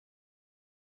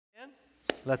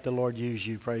Let the Lord use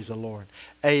you. Praise the Lord.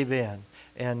 Amen.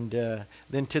 And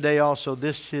then today also,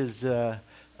 this is a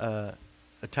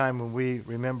time when we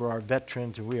remember our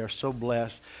veterans, and we are so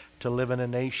blessed to live in a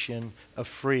nation of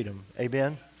freedom.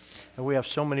 Amen. And we have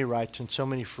so many rights and so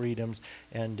many freedoms.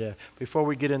 And before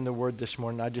we get in the Word this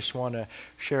morning, I just want to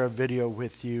share a video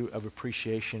with you of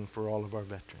appreciation for all of our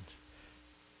veterans.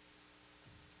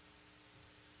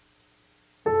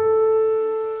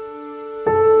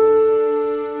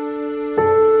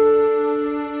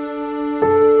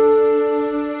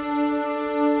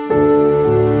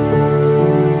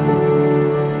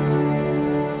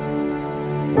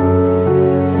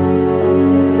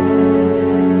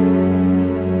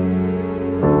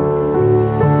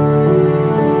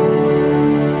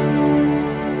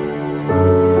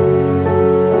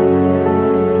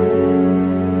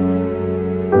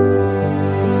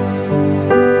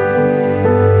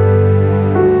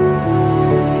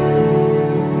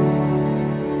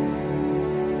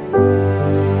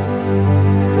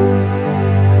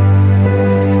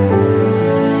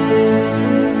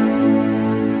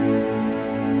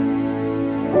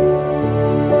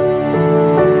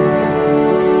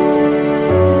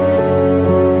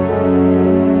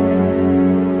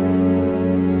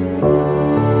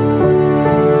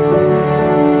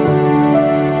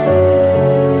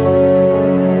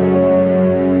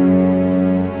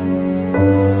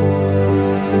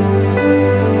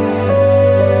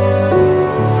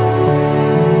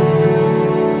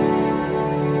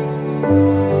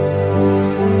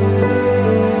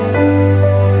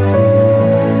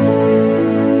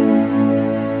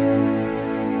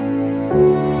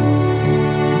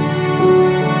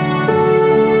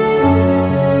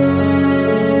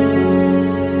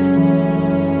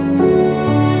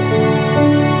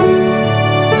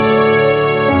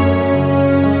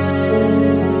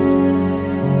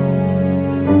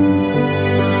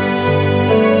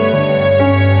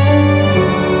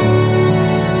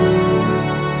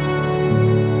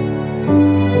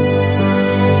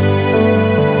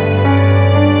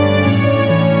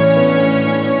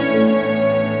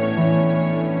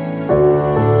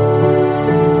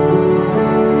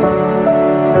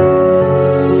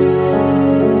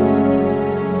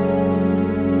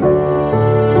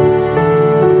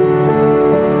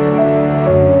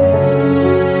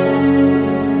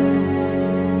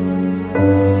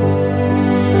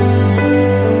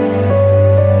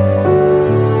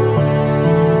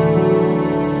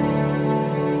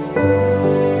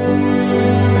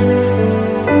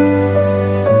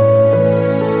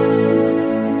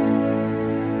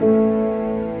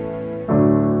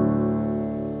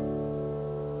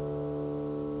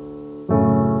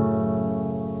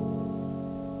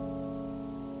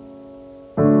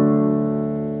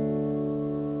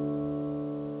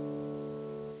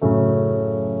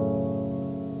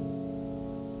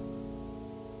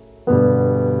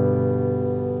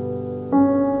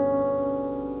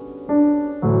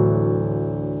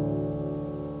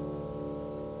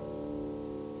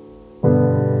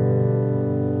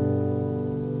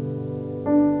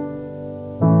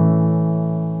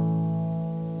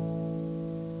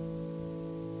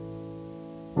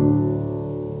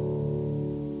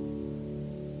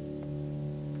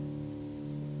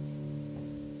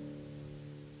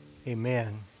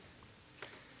 Amen.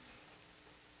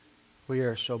 We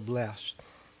are so blessed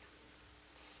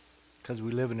because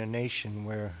we live in a nation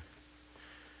where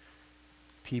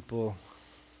people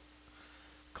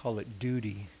call it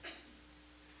duty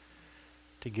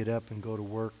to get up and go to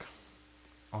work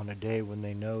on a day when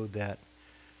they know that,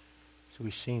 as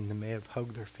we've seen, they may have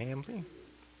hugged their family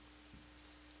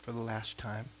for the last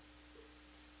time.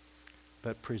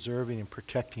 But preserving and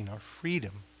protecting our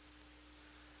freedom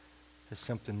is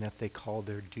something that they call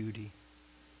their duty.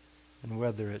 And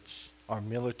whether it's our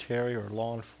military or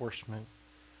law enforcement,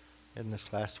 in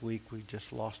this last week we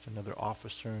just lost another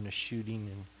officer in a shooting,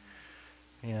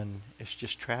 and it's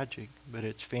just tragic. But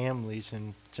it's families,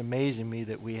 and it's amazing me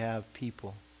that we have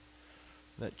people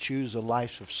that choose a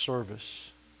life of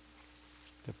service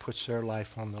that puts their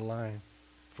life on the line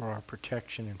for our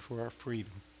protection and for our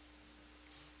freedom.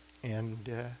 And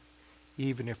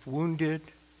even if wounded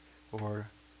or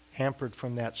hampered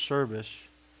from that service,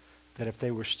 that if they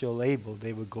were still able,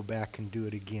 they would go back and do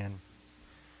it again.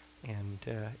 And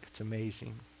it's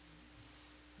amazing.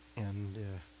 And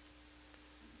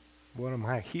one of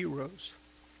my heroes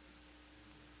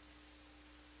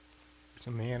is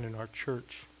a man in our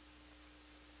church.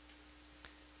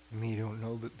 You don't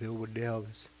know, but Bill Waddell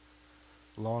is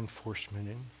law enforcement,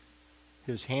 and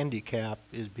his handicap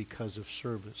is because of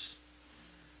service.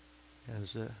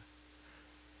 As a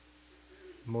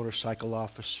motorcycle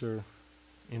officer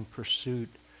in pursuit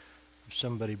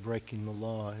somebody breaking the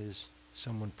law is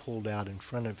someone pulled out in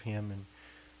front of him and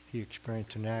he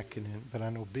experienced an accident. But I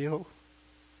know Bill,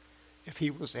 if he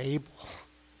was able,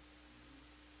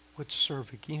 would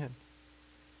serve again.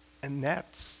 And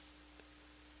that's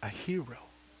a hero.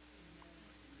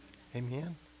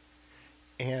 Amen?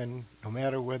 And no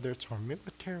matter whether it's our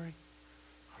military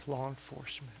or law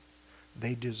enforcement,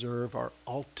 they deserve our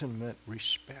ultimate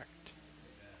respect.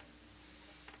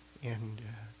 And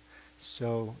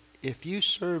so if you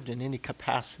served in any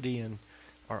capacity in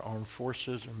our armed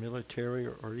forces or military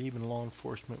or even law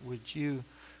enforcement, would you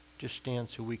just stand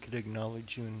so we could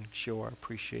acknowledge you and show our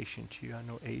appreciation to you? I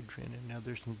know Adrian and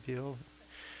others, and Bill,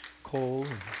 Cole,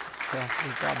 and Kathy.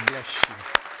 God bless you.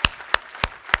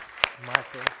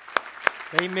 Michael.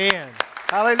 Amen.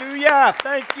 Hallelujah.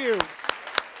 Thank you.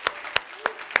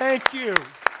 Thank you.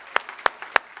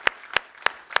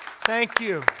 Thank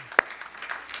you.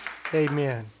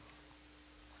 Amen.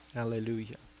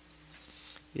 Hallelujah.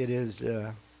 It is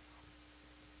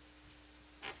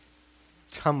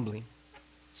humbling.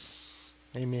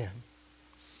 Amen.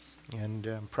 And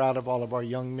I'm proud of all of our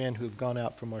young men who have gone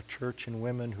out from our church and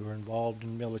women who are involved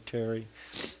in military.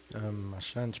 My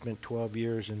son spent 12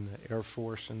 years in the Air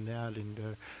Force and that,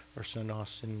 and our son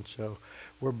Austin. So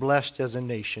we're blessed as a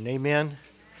nation. Amen?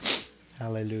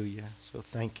 Hallelujah. So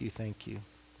thank you, thank you.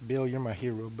 Bill, you're my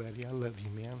hero, buddy. I love you,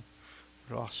 man.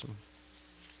 You're awesome.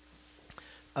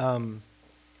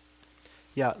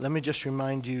 Let me just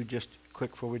remind you just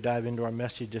quick before we dive into our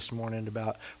message this morning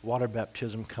about water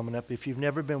baptism coming up. If you've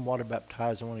never been water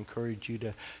baptized, I want to encourage you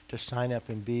to sign up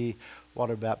and be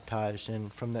water baptized.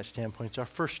 And from that standpoint, it's our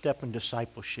first step in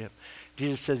discipleship.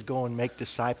 Jesus says, go and make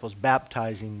disciples,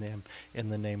 baptizing them in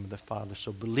the name of the Father.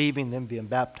 So believing them, being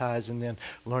baptized, and then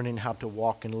learning how to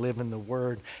walk and live in the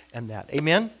Word and that.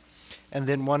 Amen? And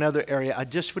then one other area, I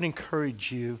just would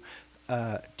encourage you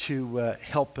to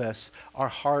help us, our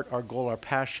heart, our goal, our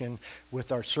passion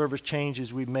with our service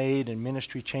changes we made and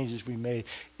ministry changes we made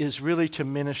is really to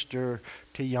minister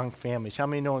to young families. How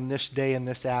many know in this day and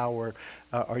this hour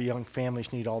our young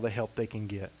families need all the help they can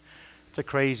get? It's a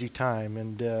crazy time.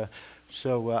 And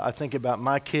so I think about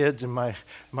my kids, and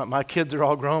my kids are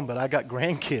all grown, but I got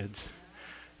grandkids.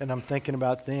 And I'm thinking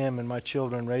about them and my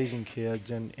children raising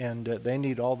kids, and they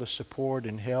need all the support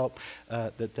and help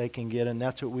that they can get, and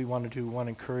that's what we want to do. We want to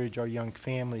encourage our young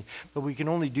family, but we can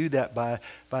only do that by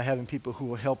having people who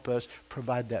will help us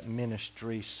provide that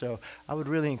ministry. So I would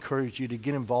really encourage you to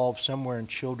get involved somewhere in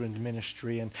children's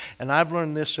ministry, and I've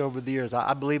learned this over the years.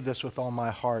 I believe this with all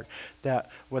my heart, that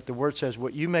what the Word says,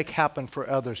 what you make happen for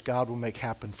others, God will make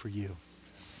happen for you.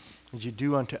 As you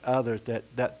do unto others,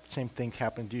 that same thing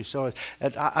happens to you. So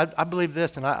I believe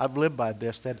this, and I've lived by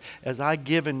this, that as I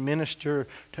give and minister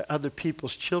to other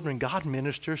people's children, God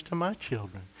ministers to my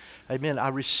children. Amen. I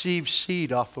receive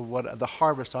seed off of the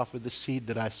harvest off of the seed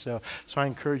that I sow. So I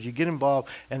encourage you, get involved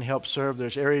and help serve.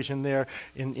 There's areas in there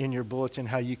in your bulletin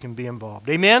how you can be involved.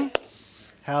 Amen?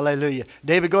 Hallelujah.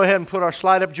 David, go ahead and put our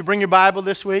slide up. Did you bring your Bible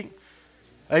this week?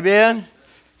 Amen?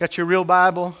 Got your real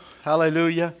Bible?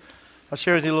 Hallelujah. I'll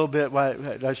share with you a little bit why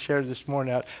I shared this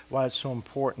morning why it's so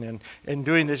important. And in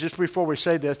doing this, just before we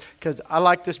say this, because I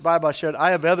like this Bible I shared.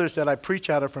 I have others that I preach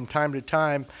out of from time to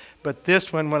time, but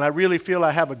this one, when I really feel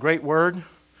I have a great word,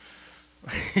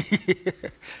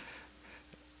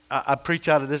 I preach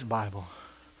out of this Bible.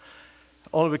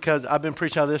 Only because I've been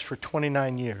preaching out of this for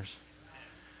 29 years.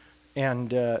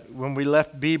 And when we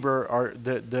left Bieber,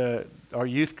 our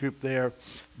youth group there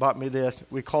bought me this.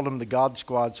 We called them the God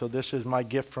Squad, so this is my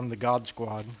gift from the God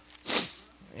Squad.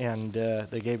 And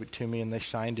they gave it to me, and they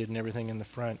signed it and everything in the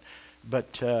front.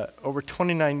 But over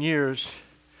 29 years,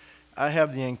 I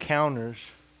have the encounters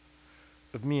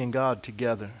of me and God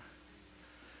together.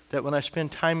 That when I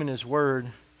spend time in His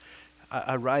Word,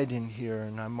 I write in here,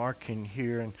 and I mark in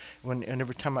here, and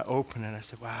every time I open it, I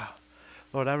say, wow.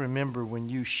 Lord, I remember when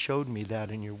you showed me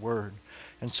that in your Word.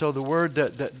 And so the Word,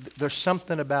 there's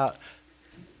something about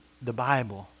the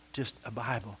Bible, just a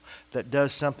Bible, that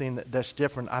does something that's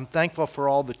different. I'm thankful for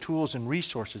all the tools and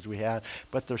resources we have,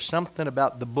 but there's something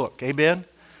about the book. Amen?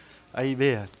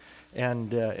 Amen.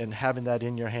 And having that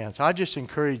in your hands. So I just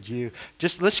encourage you,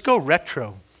 let's go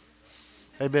retro.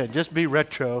 Amen. Just be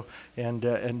retro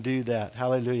and do that.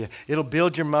 Hallelujah. It'll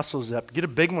build your muscles up. Get a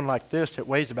big one like this that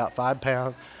weighs about 5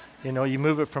 pounds. You know, you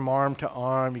move it from arm to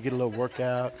arm. You get a little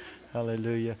workout.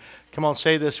 Hallelujah. Come on,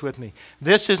 say this with me.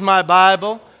 This is my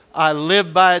Bible. I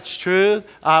live by its truth.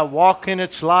 I walk in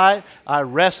its light. I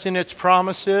rest in its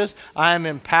promises. I am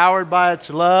empowered by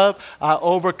its love. I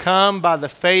overcome by the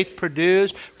faith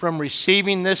produced from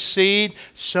receiving this seed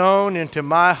sown into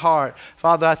my heart.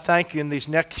 Father, I thank you in these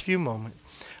next few moments.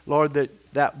 Lord,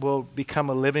 that will become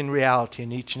a living reality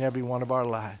in each and every one of our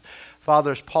lives.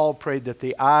 Father, as Paul prayed that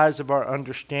the eyes of our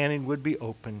understanding would be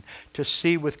open to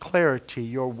see with clarity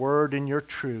your word and your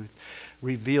truth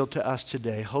revealed to us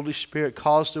today. Holy Spirit,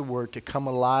 cause the word to come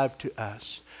alive to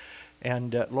us.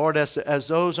 And Lord, as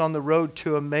those on the road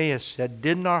to Emmaus said,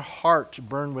 didn't our hearts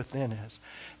burn within us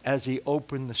as he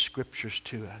opened the scriptures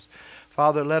to us?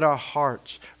 Father, let our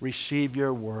hearts receive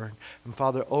your word. And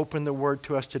Father, open the word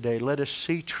to us today. Let us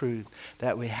see truth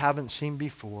that we haven't seen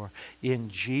before. In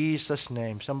Jesus'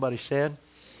 name. Somebody said?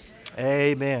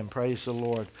 Amen. Praise the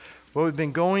Lord. Well, we've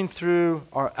been going through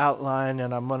our outline,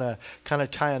 and I'm going to kind of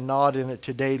tie a knot in it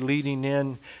today, leading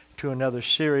in to another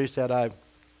series that I've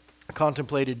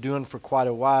contemplated doing for quite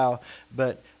a while,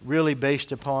 but really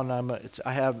based upon,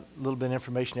 I have a little bit of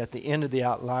information at the end of the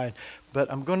outline, but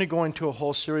I'm going to go into a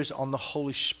whole series on the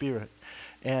Holy Spirit,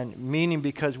 and meaning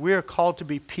because we are called to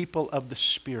be people of the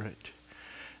Spirit.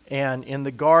 And in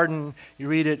the garden, you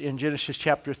read it in Genesis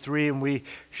chapter 3, and we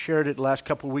shared it the last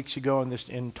couple of weeks ago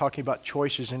in talking about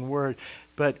choices in word.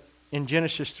 But in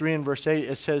Genesis 3 and verse 8,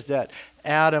 it says that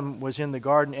Adam was in the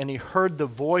garden, and he heard the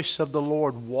voice of the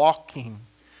Lord walking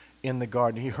in the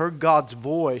garden. He heard God's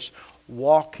voice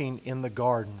walking in the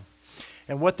garden.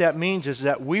 And what that means is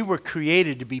that we were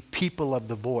created to be people of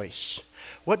the voice.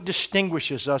 What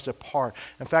distinguishes us apart?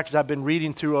 In fact, as I've been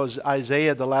reading through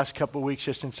Isaiah the last couple of weeks,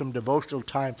 just in some devotional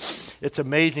time, it's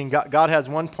amazing. God has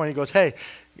one point, he goes, hey,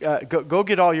 go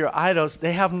get all your idols.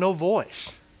 They have no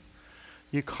voice.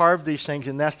 You carve these things,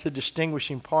 and that's the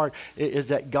distinguishing part, is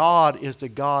that God is the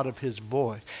God of his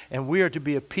voice. And we are to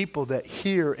be a people that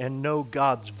hear and know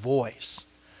God's voice.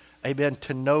 Amen,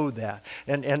 to know that.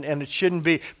 And it shouldn't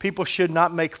be, people should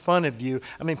not make fun of you.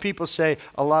 I mean, people say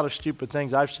a lot of stupid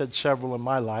things. I've said several in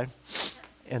my life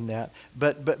in that.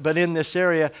 But in this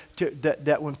area,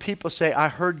 that when people say, I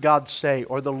heard God say,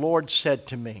 or the Lord said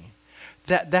to me,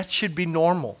 that should be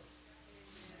normal.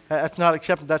 That's not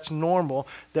acceptable. That's normal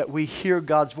that we hear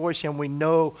God's voice and we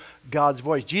know God's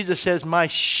voice. Jesus says, my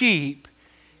sheep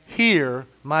hear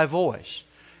my voice.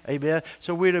 Amen.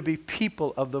 So we're to be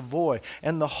people of the voice.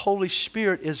 And the Holy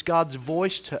Spirit is God's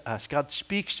voice to us. God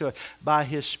speaks to us by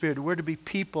his Spirit. We're to be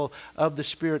people of the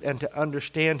Spirit and to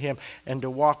understand him and to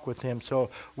walk with him. So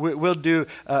we'll do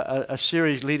a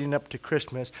series leading up to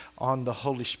Christmas on the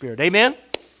Holy Spirit. Amen.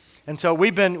 And so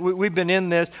we've been in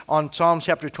this on Psalms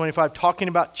chapter 25 talking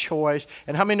about choice.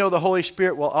 And how many know the Holy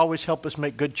Spirit will always help us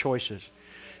make good choices?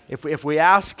 If we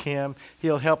ask him,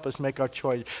 he'll help us make our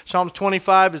choice. Psalms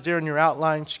 25 is there in your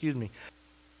outline. Excuse me.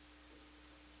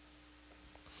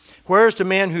 Where is the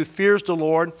man who fears the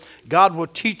Lord? God will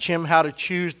teach him how to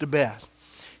choose the best.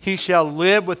 He shall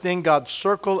live within God's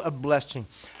circle of blessing.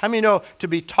 How many know to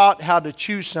be taught how to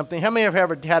choose something? How many have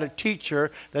ever had a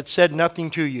teacher that said nothing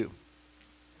to you?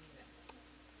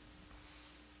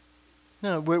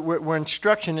 No, we're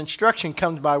instruction. Instruction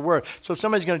comes by word. So if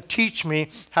somebody's going to teach me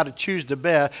how to choose the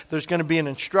best, there's going to be an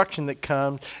instruction that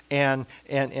comes and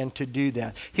to do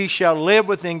that. He shall live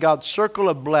within God's circle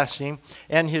of blessing,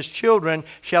 and his children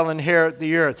shall inherit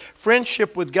the earth.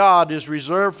 Friendship with God is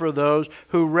reserved for those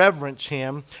who reverence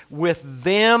him. With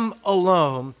them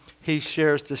alone, he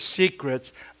shares the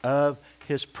secrets of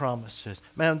his promises.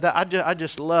 Man, I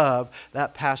just love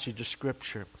that passage of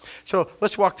Scripture. So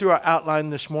let's walk through our outline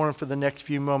this morning for the next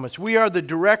few moments. We are the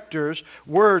directors,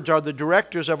 words are the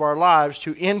directors of our lives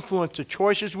to influence the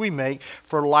choices we make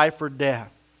for life or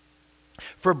death,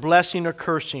 for blessing or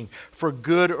cursing, for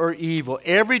good or evil.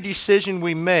 Every decision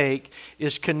we make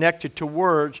is connected to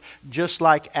words, just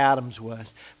like Adam's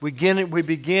was. We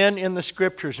begin in the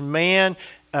Scriptures. Man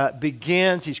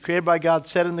begins, he's created by God,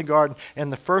 set in the garden,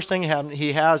 and the first thing that happens,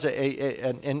 he has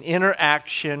an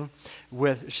interaction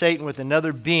with Satan, with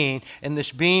another being, and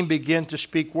this being begins to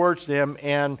speak words to him,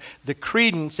 and the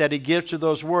credence that he gives to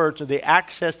those words, or the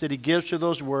access that he gives to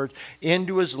those words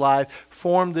into his life,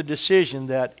 formed the decision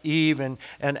that Eve and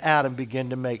Adam begin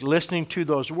to make. Listening to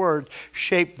those words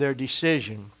shaped their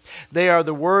decision. They are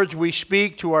the words we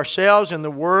speak to ourselves and the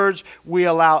words we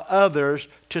allow others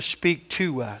to speak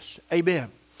to us. Amen.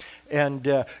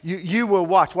 And you will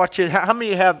watch it. How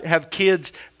many have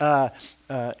kids,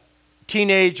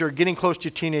 teenage or getting close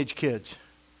to teenage kids?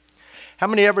 How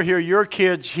many ever hear your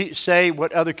kids say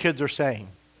what other kids are saying?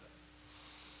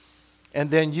 And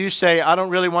then you say, I don't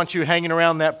really want you hanging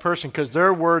around that person because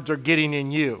their words are getting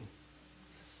in you.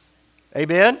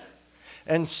 Amen?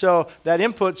 And so that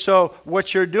input, so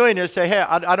what you're doing is say, hey,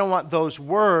 I don't want those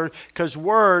words, because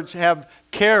words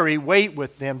carry weight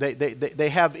with them. They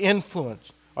have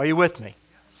influence. Are you with me?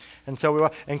 And so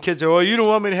and kids say, well, you don't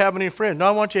want me to have any friends. No,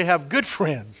 I want you to have good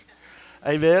friends.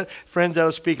 Amen? Friends that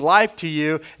will speak life to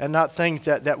you and not things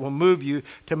that will move you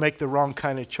to make the wrong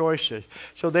kind of choices.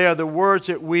 So they are the words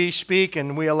that we speak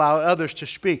and we allow others to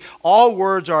speak. All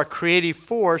words are a creative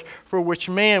force for which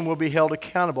man will be held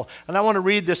accountable. And I want to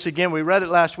read this again. We read it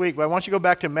last week, but I want you to go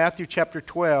back to Matthew chapter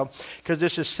 12 because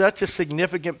this is such a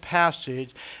significant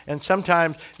passage. And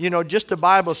sometimes, just the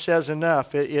Bible says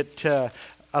enough.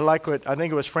 I like what, I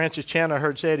think it was Francis Chan I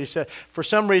heard say it. He said, for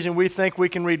some reason we think we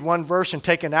can read one verse and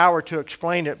take an hour to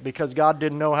explain it because God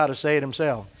didn't know how to say it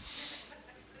himself.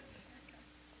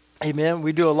 Amen.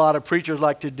 We do a lot of preachers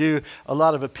like to do a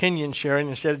lot of opinion sharing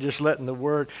instead of just letting the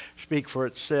word speak for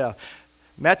itself.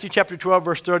 Matthew chapter 12,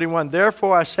 verse 31,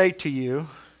 therefore I say to you,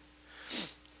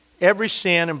 every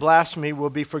sin and blasphemy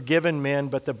will be forgiven men,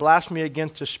 but the blasphemy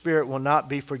against the Spirit will not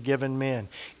be forgiven men.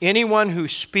 Anyone who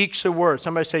speaks a word,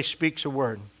 somebody say speaks a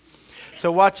word.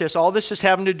 So watch this. All this is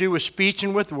having to do with speech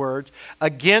and with words.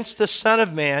 Against the Son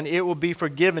of Man, it will be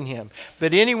forgiven him.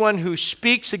 But anyone who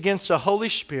speaks against the Holy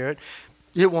Spirit,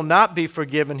 it will not be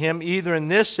forgiven him either in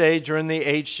this age or in the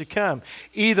age to come.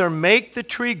 Either make the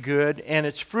tree good and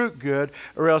its fruit good,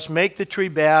 or else make the tree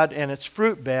bad and its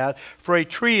fruit bad, for a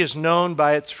tree is known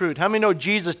by its fruit. How many know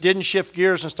Jesus didn't shift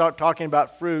gears and start talking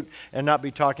about fruit and not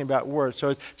be talking about words? So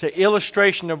it's an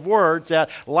illustration of words that,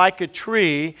 like a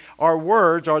tree, our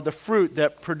words are the fruit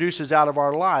that produces out of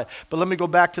our life. But let me go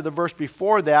back to the verse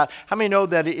before that. How many know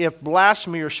that if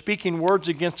blasphemy or speaking words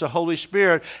against the Holy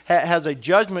Spirit has a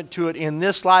judgment to it in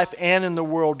this life and in the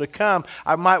world to come,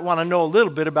 I might want to know a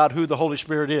little bit about who the Holy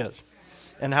Spirit is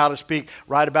and how to speak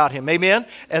right about him. Amen?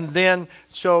 And then,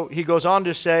 so he goes on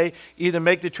to say, either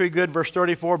make the tree good, verse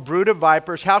 34, brood of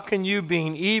vipers, how can you,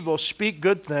 being evil, speak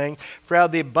good things? For out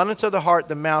of the abundance of the heart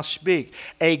the mouth speaks.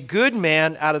 A good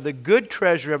man out of the good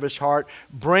treasure of his heart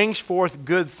brings forth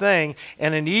good things,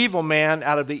 and an evil man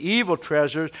out of the evil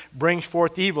treasures brings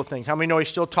forth evil things. How many know he's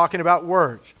still talking about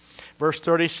words? Verse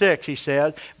 36, he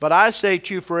says, but I say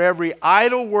to you, for every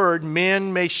idle word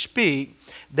men may speak,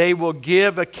 they will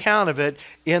give account of it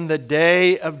in the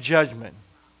day of judgment.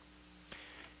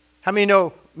 How many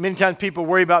know many times people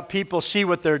worry about people see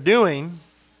what they're doing?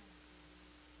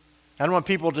 I don't want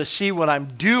people to see what I'm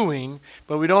doing,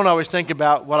 but we don't always think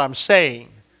about what I'm saying.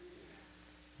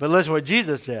 But listen to what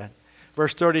Jesus said.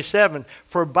 Verse 37,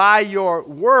 for by your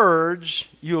words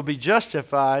you will be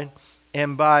justified,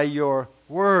 and by your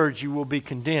words you will be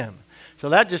condemned. So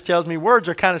that just tells me words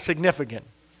are kind of significant.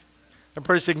 They're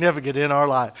pretty significant in our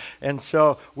life. And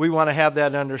so we want to have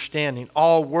that understanding.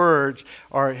 All words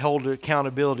are held to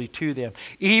accountability to them.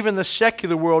 Even the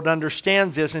secular world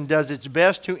understands this and does its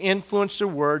best to influence the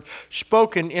word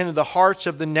spoken into the hearts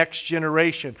of the next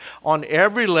generation on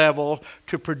every level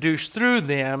to produce through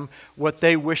them what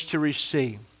they wish to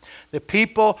receive. The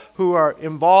people who are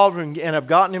involved and have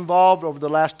gotten involved over the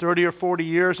last 30 or 40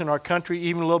 years in our country,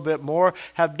 even a little bit more,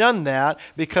 have done that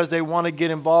because they want to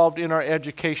get involved in our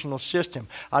educational system.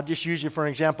 I'll just use you for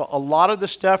an example. A lot of the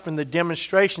stuff in the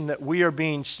demonstration that we are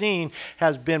being seen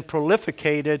has been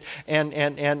prolificated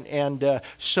and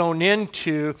sown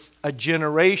into a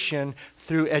generation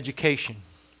through education.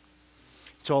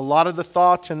 So a lot of the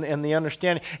thoughts and the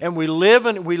understanding, and we live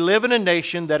in a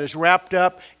nation that is wrapped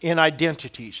up in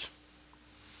identities.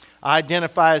 I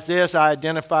identify as this, I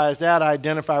identify as that, I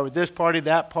identify with this party,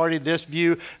 this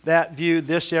view,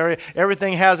 this area.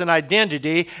 Everything has an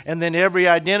identity, and then every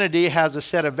identity has a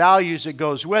set of values that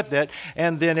goes with it,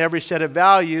 and then every set of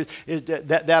values, is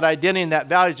that identity and that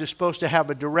values is supposed to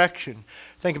have a direction.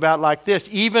 Think about it like this.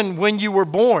 Even when you were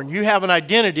born, you have an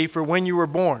identity for when you were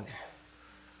born.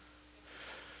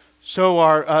 So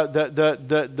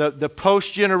the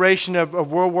post generation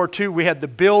of World War II, we had the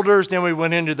builders, then we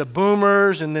went into the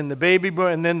boomers, and then the baby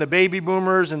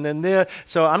boomers, and then this.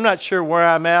 So I'm not sure where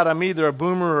I'm at. I'm either a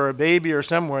boomer or a baby or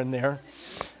somewhere in there,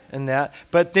 in that.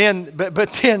 But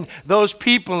then those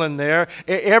people in there,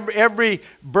 every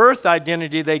birth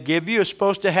identity they give you is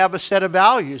supposed to have a set of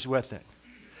values with it.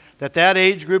 That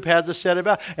age group has a set of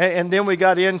values. And then we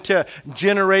got into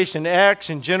Generation X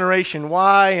and Generation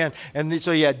Y. And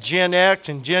so you had Gen X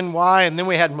and Gen Y. And then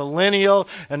we had Millennial.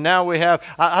 And now we have,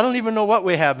 I don't even know what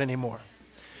we have anymore.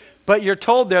 But you're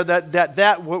told there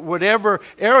that whatever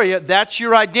area, that's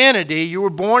your identity. You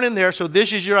were born in there, so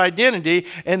this is your identity.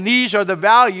 And these are the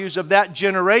values of that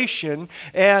generation.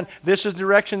 And this is the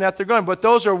direction that they're going. But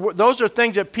those are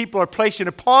things that people are placing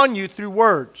upon you through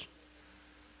words.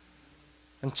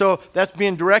 And so that's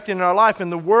being directed in our life,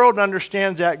 and the world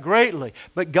understands that greatly.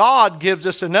 But God gives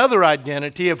us another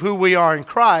identity of who we are in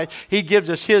Christ. He gives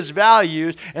us His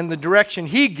values, and the direction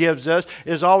He gives us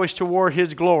is always toward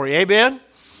His glory. Amen?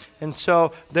 And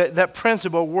so that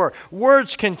principle works.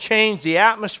 Words can change the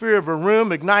atmosphere of a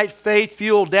room, ignite faith,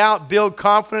 fuel doubt, build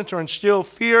confidence, or instill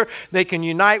fear. They can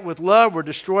unite with love or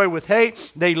destroy with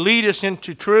hate. They lead us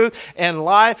into truth and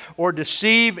life, or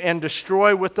deceive and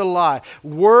destroy with the lie.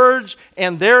 Words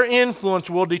and their influence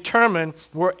will determine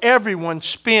where everyone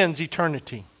spends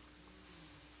eternity.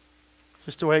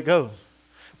 Just the way it goes.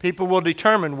 People will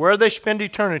determine where they spend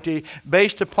eternity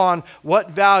based upon what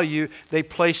value they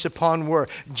place upon word.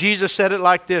 Jesus said it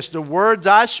like this: the words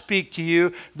I speak to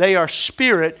you, they are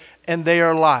spirit and they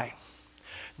are life.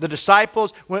 The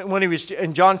disciples, when he was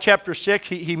in John chapter 6,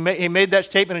 he made that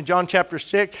statement in John chapter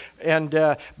 6.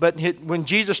 But when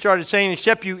Jesus started saying,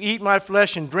 except you eat my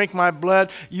flesh and drink my blood,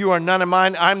 you are none of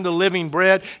mine. I'm the living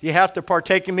bread. You have to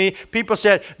partake in me. People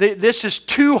said, this is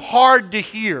too hard to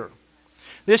hear.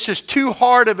 This is too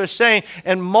hard of a saying,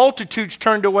 and multitudes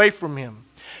turned away from him.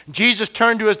 Jesus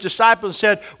turned to his disciples and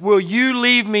said, will you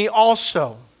leave me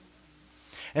also?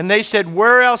 And they said,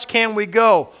 where else can we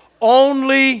go?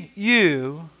 Only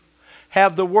you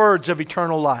have the words of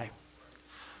eternal life.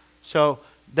 So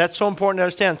that's so important to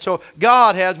understand. So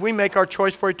we make our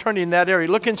choice for eternity in that area.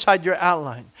 Look inside your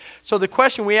outline. So the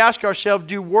question we ask ourselves,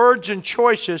 do words and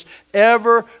choices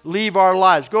ever leave our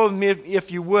lives? Go with me,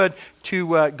 if you would,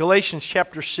 to Galatians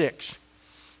chapter 6.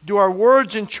 Do our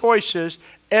words and choices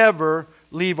ever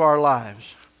leave our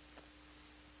lives?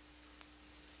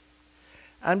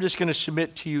 I'm just going to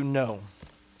submit to you no.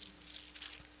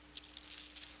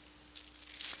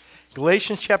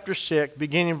 Galatians chapter 6,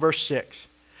 beginning in verse 6.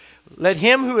 Let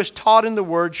him who is taught in the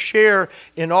word share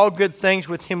in all good things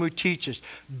with him who teaches.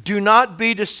 Do not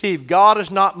be deceived. God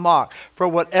is not mocked. For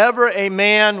whatever a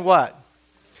man, what?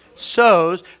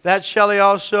 Sows, that shall he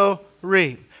also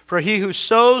reap. For he who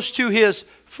sows to his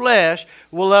flesh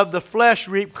will of the flesh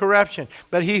reap corruption.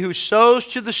 But he who sows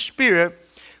to the Spirit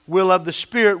will of the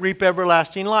Spirit reap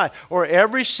everlasting life. Or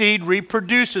every seed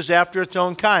reproduces after its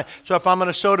own kind. So if I'm going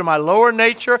to sow to my lower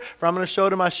nature, if I'm going to sow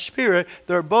to my spirit,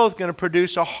 they're both going to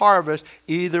produce a harvest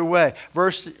either way.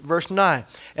 Verse 9.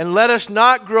 And let us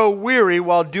not grow weary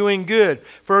while doing good,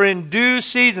 for in due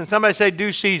season, somebody say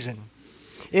due season.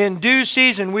 In due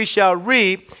season we shall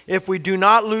reap if we do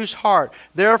not lose heart.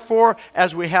 Therefore,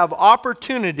 as we have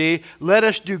opportunity, let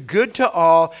us do good to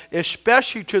all,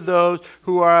 especially to those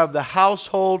who are of the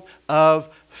household of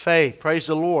faith. Praise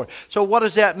the Lord. So what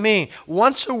does that mean?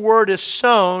 Once a word is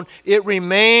sown, it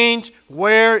remains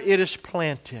where it is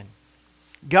planted.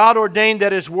 God ordained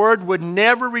that His word would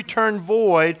never return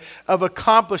void of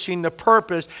accomplishing the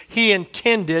purpose He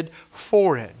intended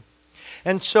for it.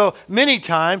 And so many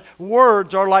times,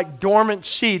 words are like dormant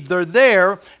seed. They're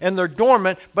there and they're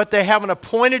dormant, but they have an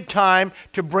appointed time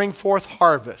to bring forth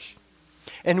harvest.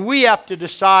 And we have to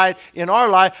decide in our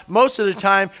life, most of the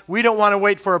time, we don't want to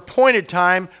wait for appointed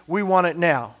time, we want it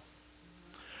now.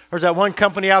 There's that one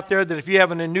company out there that if you have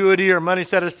an annuity or money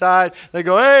set aside, they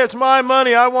go, hey, it's my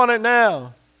money, I want it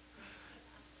now.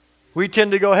 We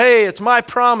tend to go, hey, it's my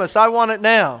promise, I want it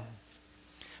now.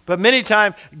 But many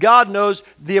times, God knows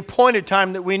the appointed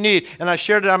time that we need. And I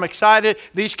shared it, I'm excited.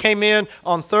 These came in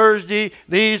on Thursday.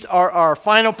 These are our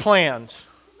final plans.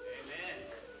 Amen.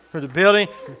 For the building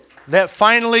that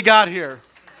finally got here.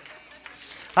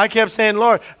 I kept saying,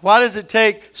 Lord, why does it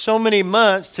take so many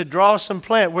months to draw some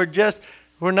plant?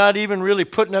 We're not even really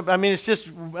putting up, it's just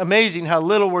amazing how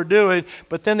little we're doing,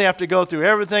 but then they have to go through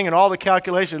everything and all the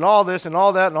calculations and all this and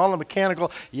all that and all the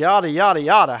mechanical, yada, yada,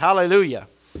 yada. Hallelujah.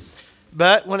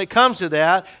 But when it comes to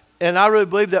that, and I really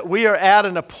believe that we are at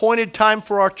an appointed time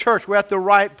for our church. We're at the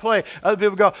right place. Other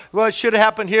people go, well, it should have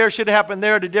happened here, it should have happened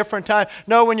there at a different time.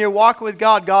 No, when you're walking with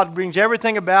God, God brings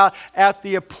everything about at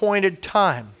the appointed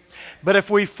time. But if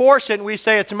we force it and we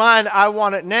say, it's mine, I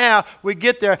want it now, we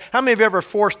get there. How many of you ever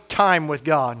forced time with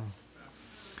God?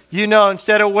 You know,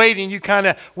 instead of waiting, you kind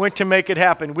of went to make it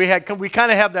happen. We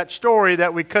kind of have that story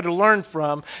that we could have learned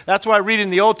from. That's why reading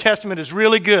the Old Testament is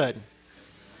really good.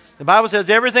 The Bible says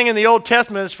everything in the Old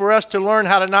Testament is for us to learn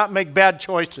how to not make bad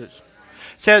choices. It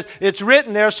says it's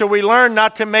written there so we learn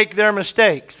not to make their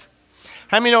mistakes.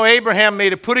 How many know Abraham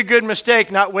made a pretty good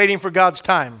mistake not waiting for God's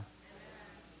time?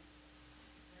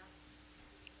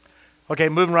 Okay,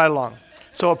 moving right along.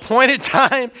 So appointed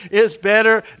time is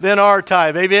better than our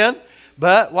time. Amen?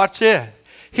 But watch this.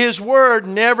 His word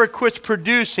never quits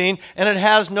producing, and it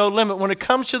has no limit. When it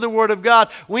comes to the word of God,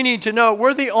 we need to know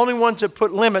we're the only ones that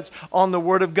put limits on the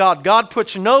word of God. God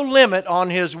puts no limit on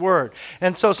His word.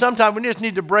 And so sometimes we just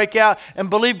need to break out and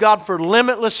believe God for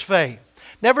limitless faith.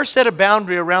 Never set a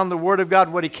boundary around the word of God,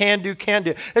 what He can do, can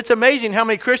do. It's amazing how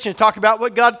many Christians talk about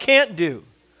what God can't do.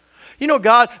 You know,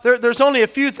 God, there's only a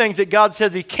few things that God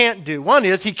says He can't do. One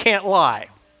is He can't lie.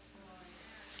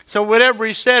 So whatever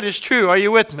he said is true. Are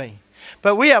you with me?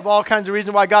 But we have all kinds of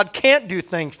reasons why God can't do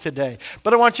things today.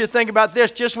 But I want you to think about this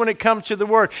just when it comes to the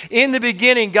Word. In the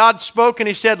beginning, God spoke and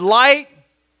he said, light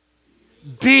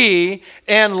be,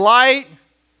 and light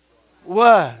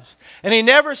was. And he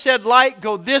never said light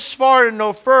go this far and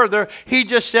no further. He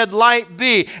just said light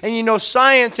be. And you know,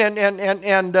 science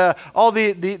and all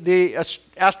the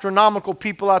astronomical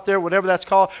people out there, whatever that's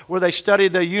called, where they study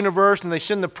the universe and they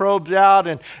send the probes out,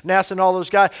 and NASA and all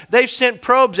those guys, they've sent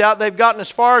probes out. They've gotten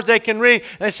as far as they can read.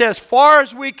 And they say, as far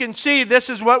as we can see, this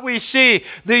is what we see.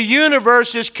 The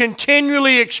universe is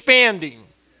continually expanding.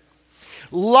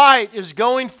 Light is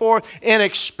going forth and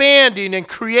expanding and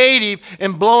creative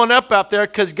and blowing up out there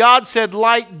because God said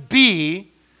light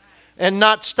be and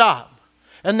not stop.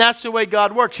 And that's the way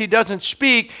God works. He doesn't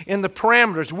speak in the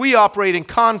parameters. We operate in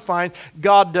confines.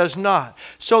 God does not.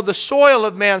 So the soil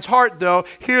of man's heart, though,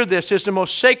 hear this, is the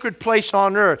most sacred place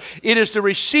on earth. It is the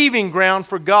receiving ground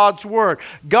for God's word.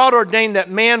 God ordained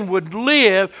that man would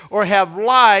live or have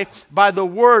life by the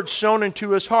word sown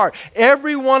into his heart.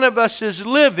 Every one of us is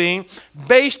living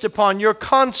based upon your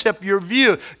concept, your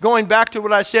view. Going back to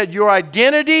what I said, your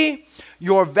identity,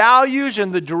 your values,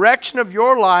 and the direction of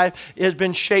your life has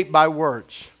been shaped by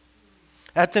words.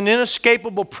 That's an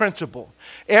inescapable principle.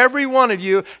 Every one of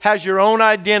you has your own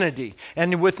identity.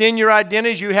 And within your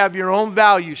identities, you have your own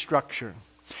value structure.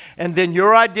 And then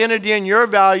your identity and your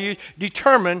values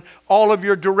determine all of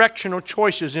your directional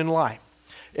choices in life.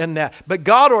 In that. But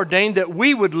God ordained that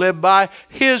we would live by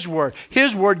His Word.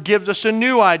 His Word gives us a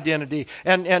new identity.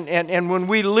 And when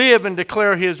we live and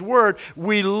declare His Word,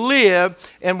 we live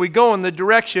and we go in the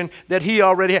direction that He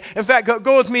already has. In fact,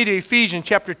 go with me to Ephesians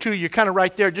chapter 2. You're kind of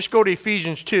right there. Just go to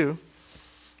Ephesians 2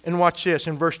 and watch this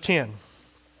in verse 10.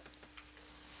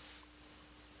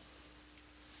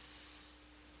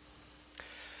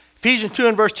 Ephesians 2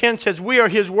 and verse 10 says, we are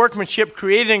His workmanship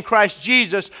created in Christ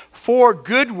Jesus for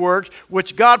good works,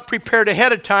 which God prepared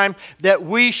ahead of time that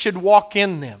we should walk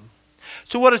in them.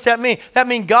 So what does that mean? That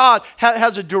means God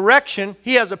has a direction.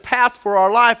 He has a path for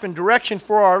our life and direction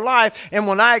for our life. And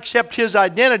when I accept His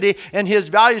identity and His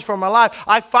values for my life,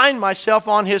 I find myself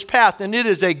on His path. And it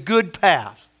is a good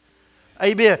path.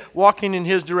 Amen. Walking in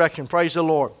His direction. Praise the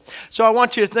Lord. So I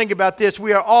want you to think about this.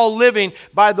 We are all living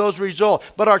by those results.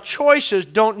 But our choices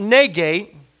don't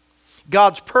negate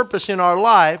God's purpose in our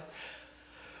life,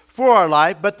 for our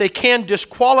life, but they can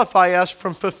disqualify us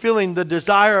from fulfilling the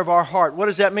desire of our heart. What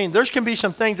does that mean? There can be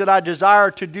some things that I desire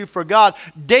to do for God.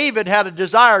 David had a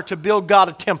desire to build God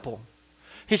a temple.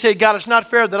 He said, God, it's not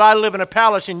fair that I live in a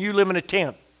palace and you live in a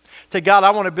tent. He said, God, I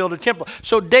want to build a temple.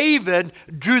 So David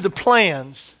drew the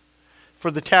plans for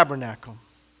the tabernacle.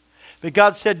 But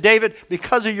God said, David,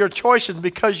 because of your choices,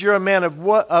 because you're a man of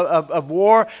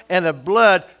war and of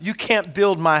blood, you can't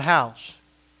build my house.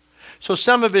 So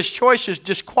some of his choices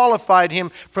disqualified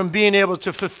him from being able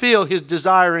to fulfill his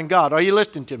desire in God. Are you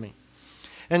listening to me?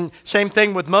 And same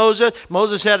thing with Moses.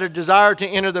 Moses had a desire to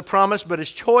enter the promise, but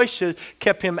his choices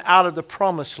kept him out of the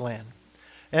promised land.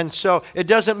 And so it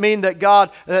doesn't mean that God,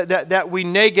 that we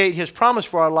negate His promise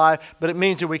for our life, but it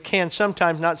means that we can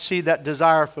sometimes not see that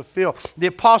desire fulfilled. The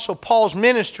Apostle Paul's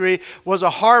ministry was a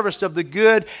harvest of the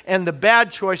good and the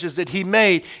bad choices that he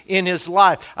made in his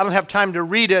life. I don't have time to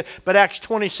read it, but Acts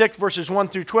 26 verses 1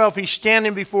 through 12, he's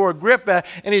standing before Agrippa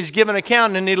and he's given an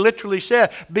account, and he literally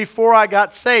said, before I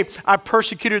got saved, I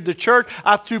persecuted the church,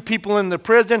 I threw people in the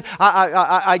prison,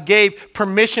 I gave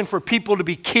permission for people to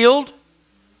be killed.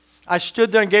 I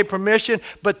stood there and gave permission,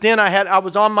 but then I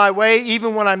was on my way.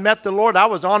 Even when I met the Lord, I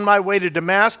was on my way to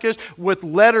Damascus with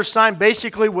letters signed,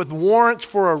 basically with warrants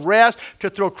for arrest to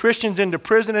throw Christians into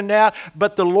prison and that.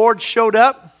 But the Lord showed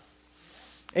up,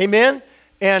 amen,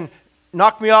 and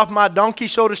knocked me off my donkey,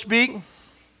 so to speak.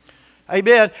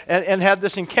 Amen. And had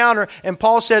this encounter. And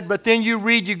Paul said, but then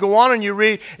you go on and you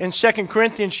read in 2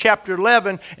 Corinthians chapter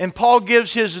 11, and Paul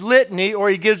gives his litany, or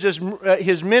he gives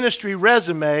his ministry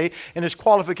resume and his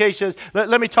qualifications.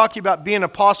 Let me talk to you about being an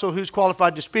apostle, who's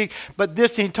qualified to speak. But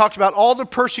this, he talks about all the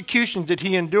persecutions that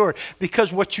he endured.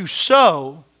 Because what you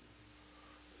sow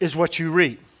is what you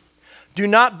reap. Do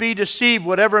not be deceived.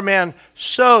 Whatever man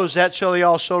sows, that shall he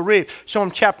also reap. So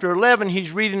in chapter 11,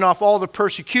 he's reading off all the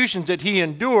persecutions that he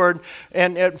endured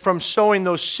and from sowing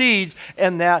those seeds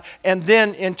and that. And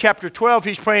then in chapter 12,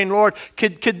 he's praying, Lord,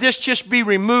 could this just be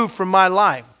removed from my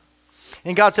life?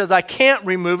 And God says, I can't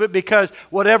remove it, because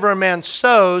whatever a man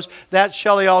sows, that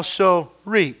shall he also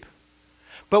reap.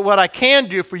 But what I can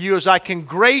do for you is I can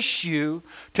grace you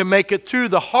to make it through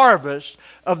the harvest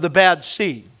of the bad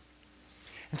seed.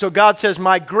 And so God says,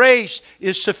 my grace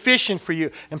is sufficient for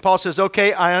you. And Paul says,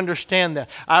 okay, I understand that.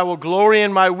 I will glory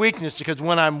in my weakness, because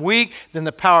when I'm weak, then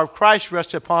the power of Christ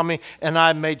rests upon me and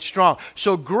I'm made strong.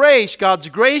 So grace, God's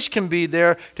grace can be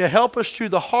there to help us through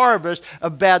the harvest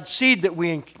of bad seed that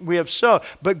we have sowed.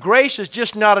 But grace is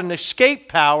just not an escape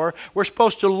power. We're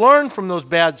supposed to learn from those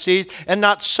bad seeds and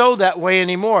not sow that way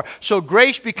anymore. So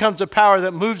grace becomes a power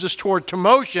that moves us toward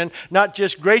promotion, not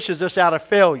just graces us out of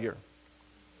failure.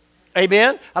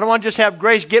 Amen? I don't want to just have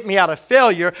grace get me out of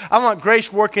failure. I want grace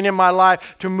working in my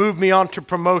life to move me on to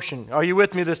promotion. Are you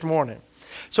with me this morning?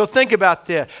 So think about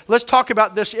this. Let's talk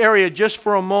about this area just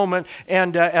for a moment,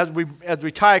 and as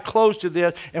we tie a close to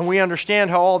this and we understand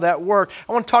how all that works,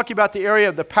 I want to talk to you about the area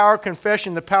of the power of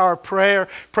confession, the power of prayer,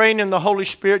 praying in the Holy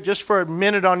Spirit just for a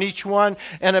minute on each one,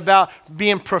 and about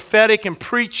being prophetic and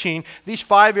preaching. These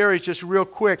 5 areas just real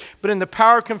quick. But in the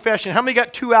power of confession, how many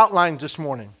got 2 outlines this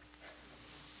morning?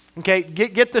 Okay,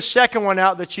 get the second one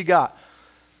out that you got.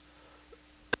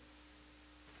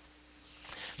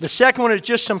 The second one is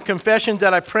just some confessions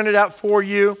that I printed out for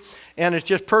you, and it's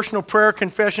just personal prayer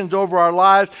confessions over our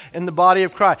lives in the body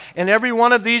of Christ. And every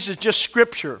one of these is just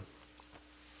Scripture.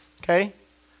 Okay?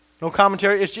 No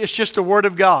commentary. It's just the Word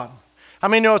of God. How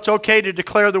many know it's okay to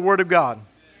declare the Word of God?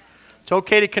 It's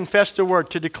okay to confess the Word,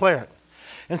 to declare it.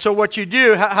 And so what you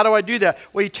do, how do I do that?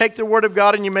 Well, you take the Word of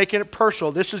God and you make it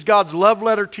personal. This is God's love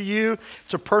letter to you.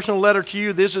 It's a personal letter to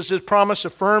you. This is His promise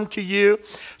affirmed to you.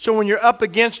 So when you're up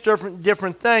against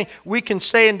different things, we can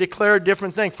say and declare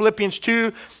different things. Philippians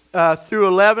 2 through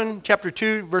 11, chapter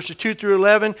 2, verses 2 through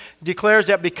 11, declares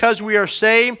that because we are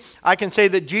saved, I can say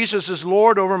that Jesus is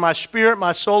Lord over my spirit,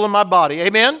 my soul, and my body.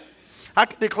 Amen? I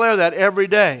can declare that every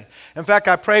day. In fact,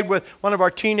 I prayed with one of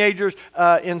our teenagers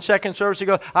in second service. He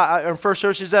goes, in first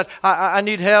service, he said, I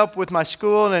need help with my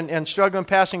school and struggling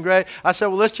passing grade. I said,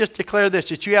 well, let's just declare this,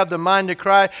 that you have the mind to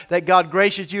cry, that God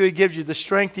graces you, He gives you the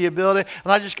strength, the ability.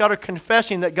 And I just got her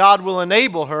confessing that God will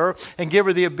enable her and give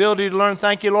her the ability to learn.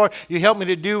 Thank you, Lord. You help me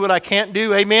to do what I can't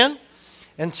do. Amen?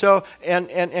 And so,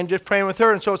 and just praying with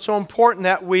her. And so it's so important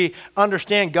that we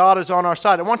understand God is on our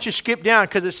side. I want you to skip down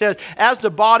because it says, as the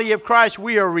body of Christ,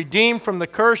 we are redeemed from the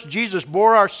curse. Jesus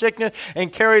bore our sickness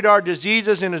and carried our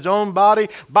diseases in His own body.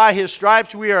 By His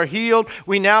stripes we are healed.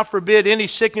 We now forbid any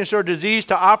sickness or disease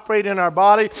to operate in our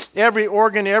body. Every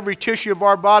organ, every tissue of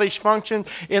our bodies functions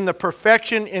in the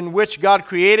perfection in which God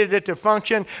created it to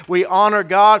function. We honor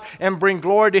God and bring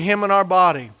glory to Him in our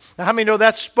body. Now, how many know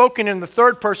that's spoken in the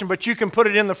third person, but you can put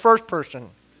it in the first person?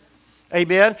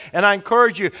 Amen. And I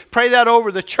encourage you, pray that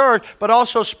over the church, but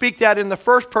also speak that in the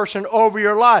first person over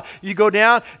your life. You go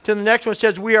down to the next one. It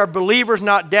says, we are believers,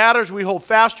 not doubters. We hold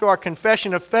fast to our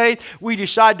confession of faith. We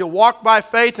decide to walk by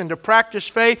faith and to practice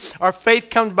faith. Our faith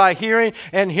comes by hearing,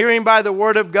 and hearing by the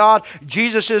Word of God.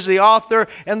 Jesus is the author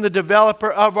and the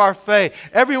developer of our faith.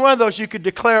 Every one of those you could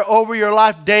declare over your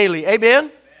life daily.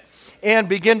 Amen. And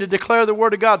begin to declare the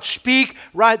Word of God. Speak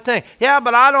right thing. Yeah,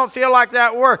 but I don't feel like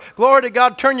that work. Glory to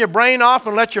God. Turn your brain off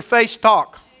and let your face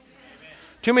talk. Amen.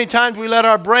 Too many times we let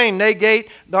our brain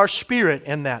negate our spirit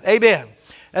in that. Amen.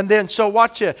 And then, so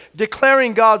watch it.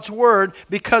 Declaring God's Word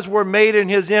because we're made in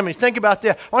His image. Think about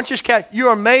that. I want you to catch, you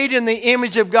are made in the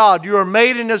image of God. You are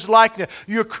made in His likeness.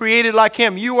 You are created like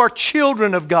Him. You are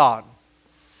children of God.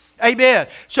 Amen.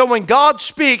 So when God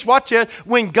speaks, watch this,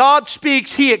 when God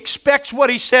speaks, He expects what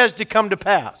He says to come to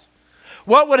pass.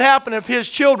 What would happen if His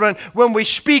children, when we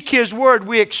speak His word,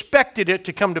 we expected it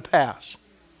to come to pass?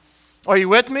 Are you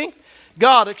with me?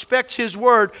 God expects His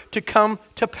word to come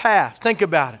to pass. Think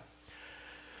about it.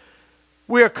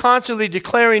 We are constantly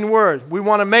declaring words. We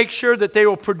want to make sure that they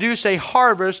will produce a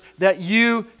harvest that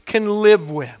you can live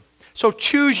with. So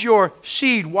choose your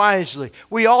seed wisely.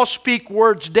 We all speak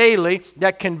words daily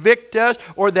that convict us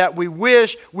or that we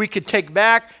wish we could take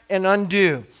back and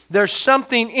undo. There's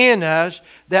something in us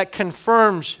that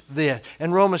confirms this.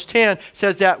 And Romans 10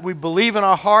 says that we believe in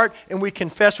our heart and we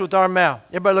confess with our mouth.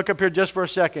 Everybody look up here just for a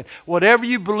second. Whatever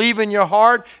you believe in your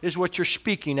heart is what you're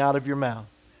speaking out of your mouth.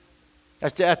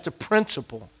 That's the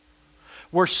principle.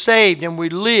 We're saved and we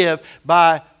live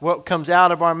by what comes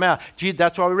out of our mouth. Gee,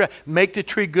 that's why we read, make the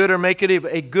tree good or make it evil.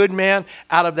 A good man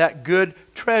out of that good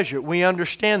treasure. We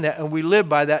understand that and we live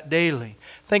by that daily.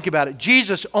 Think about it.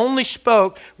 Jesus only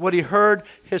spoke what He heard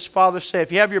His Father say.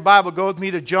 If you have your Bible, go with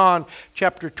me to John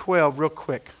chapter 12 real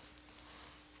quick.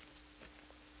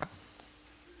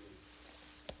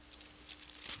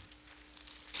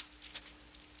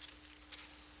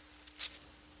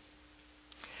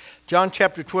 John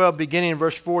chapter 12, beginning in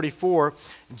verse 44,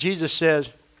 Jesus says,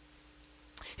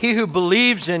 He who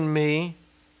believes in me,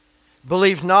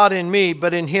 believes not in me,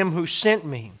 but in Him who sent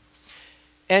me.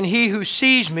 and he who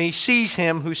sees me sees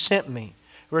him who sent me.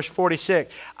 Verse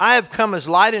 46, I have come as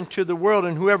light into the world,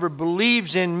 and whoever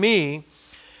believes in me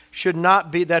should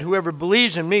not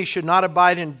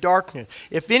abide in darkness.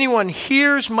 If anyone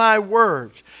hears my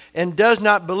words and does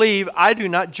not believe, I do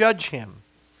not judge him.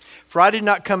 For I did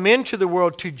not come into the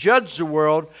world to judge the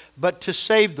world, but to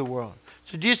save the world.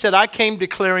 So Jesus said, I came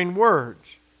declaring words.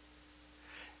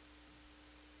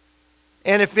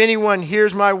 And if anyone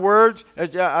hears my words,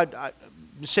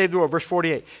 save the world. Verse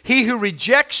 48. He who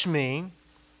rejects me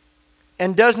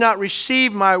and does not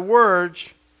receive my words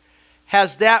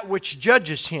has that which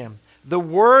judges him. The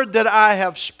word that I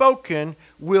have spoken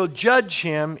will judge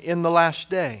him in the last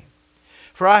day.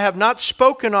 For I have not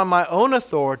spoken on my own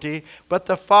authority, but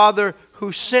the Father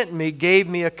who sent me gave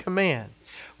me a command,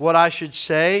 what I should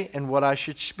say and what I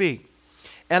should speak.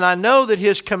 And I know that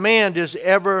his command is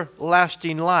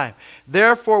everlasting life.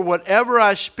 Therefore, whatever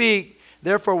I speak,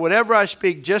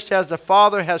 just as the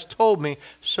Father has told me,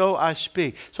 so I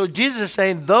speak. So Jesus is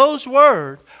saying those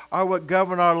words are what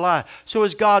govern our life. So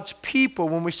as God's people,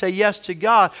 when we say yes to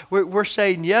God, we're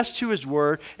saying yes to His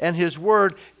Word, and His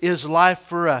Word is life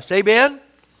for us. Amen?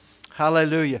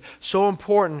 Hallelujah. So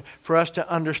important for us to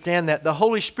understand that. The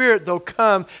Holy Spirit, though,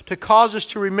 comes to cause us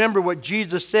to remember what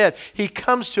Jesus said. He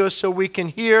comes to us so we can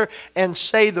hear and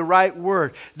say the right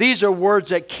word. These are words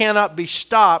that cannot be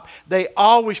stopped. They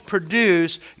always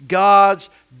produce God's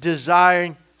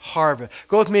desiring harvest.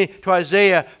 Go with me to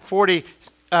Isaiah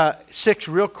 46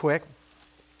 real quick.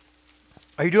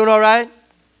 Are you doing all right?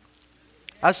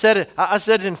 I said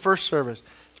it in first service,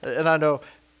 and I know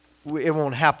it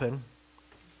won't happen.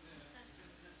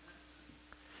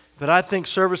 But I think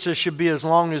services should be as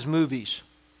long as movies.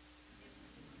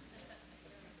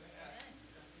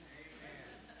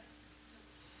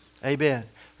 Amen.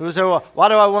 People say, well, why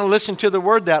do I want to listen to the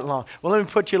word that long? Well, let me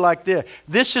put you like this.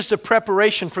 This is the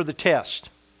preparation for the test.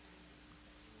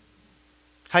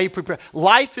 How you prepare.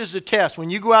 Life is a test. When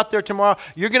you go out there tomorrow,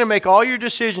 you're going to make all your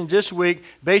decisions this week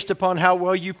based upon how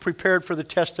well you prepared for the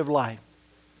test of life.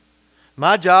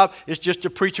 My job is just to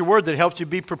preach a word that helps you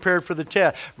be prepared for the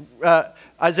test.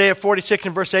 Isaiah 46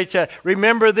 and verse 8 says,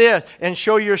 remember this and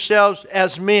show yourselves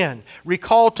as men.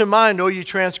 Recall to mind, O you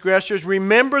transgressors.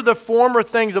 Remember the former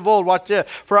things of old. Watch this.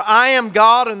 For I am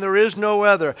God and there is no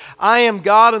other. I am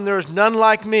God and there is none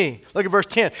like me. Look at verse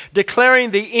 10.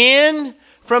 Declaring the end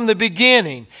from the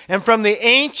beginning, and from the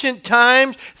ancient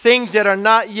times, things that are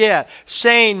not yet,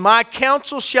 saying, my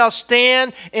counsel shall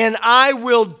stand, and I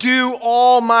will do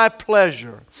all my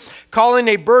pleasure. Calling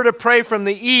a bird of prey from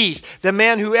the east, the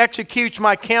man who executes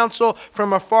my counsel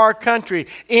from a far country.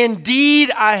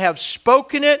 Indeed, I have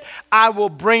spoken it, I will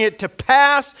bring it to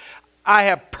pass, I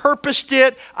have purposed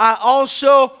it, I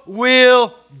also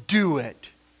will do it.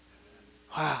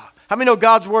 Wow. How many know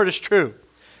God's word is true?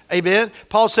 Amen.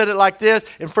 Paul said it like this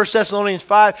in 1 Thessalonians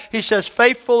 5. He says,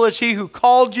 faithful is he who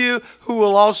called you, who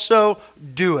will also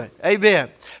do it. Amen.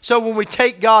 So when we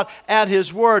take God at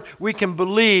His word, we can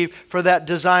believe for that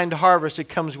designed harvest that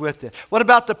comes with it. What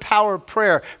about the power of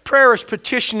prayer? Prayer is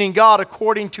petitioning God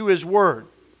according to His word.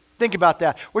 Think about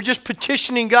that. We're just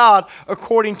petitioning God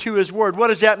according to His word. What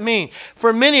does that mean?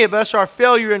 For many of us, our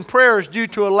failure in prayer is due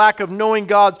to a lack of knowing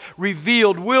God's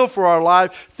revealed will for our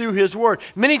lives through His word.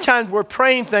 Many times we're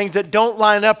praying things that don't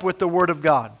line up with the word of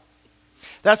God.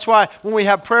 That's why when we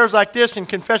have prayers like this and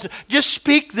confession, just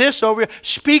speak this over you.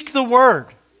 Speak the word.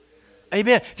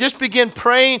 Amen. Just begin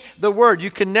praying the word. You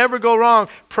can never go wrong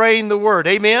praying the word.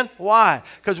 Amen. Why?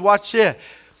 Because watch this.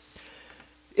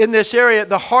 In this area,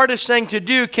 the hardest thing to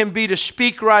do can be to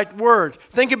speak right words.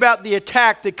 Think about the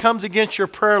attack that comes against your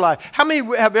prayer life. How many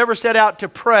have ever set out to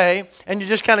pray and you're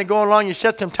just kind of going along, you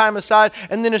set some time aside,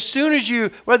 and then as soon as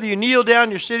you, whether you kneel down,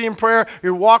 you're sitting in prayer,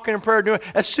 you're walking in prayer,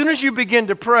 as soon as you begin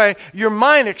to pray, your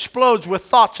mind explodes with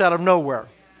thoughts out of nowhere.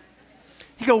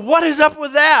 You go, what is up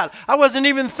with that? I wasn't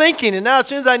even thinking, and now as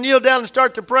soon as I kneel down and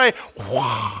start to pray,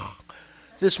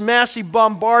 this massive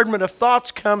bombardment of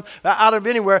thoughts come out of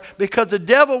anywhere because the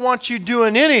devil wants you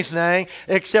doing anything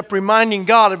except reminding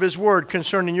God of His word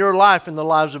concerning your life and the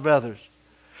lives of others.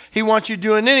 He wants you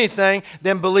doing anything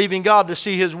than believing God to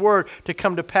see His word to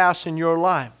come to pass in your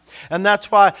life. And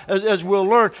that's why, as we'll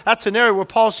learn, that's an area where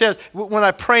Paul says, when I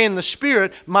pray in the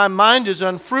Spirit, my mind is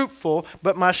unfruitful,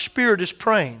 but my spirit is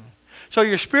praying. So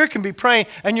your spirit can be praying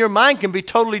and your mind can be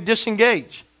totally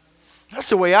disengaged. That's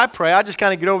the way I pray. I just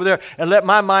kind of get over there and let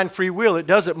my mind free will. It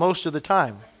does it most of the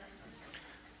time.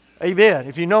 Amen.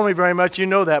 If you know me very much, you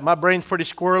know that. My brain's pretty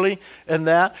squirrely and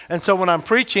that. And so when I'm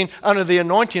preaching under the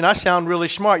anointing, I sound really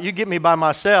smart. You get me by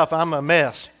myself, I'm a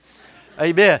mess.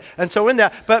 Amen. And so in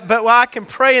that, but while I can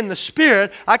pray in the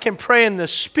Spirit,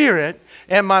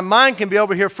 and my mind can be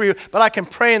over here for you, but I can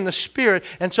pray in the Spirit,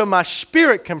 and so my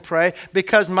spirit can pray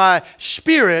because my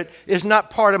spirit is not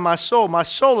part of my soul. My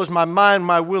soul is my mind,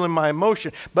 my will, and my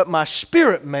emotion, but my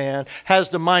spirit man has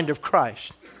the mind of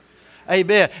Christ.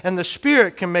 Amen. And the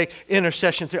Spirit can make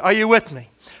intercession through. Are you with me?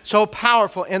 So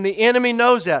powerful, and the enemy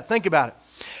knows that. Think about it.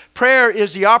 Prayer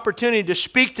is the opportunity to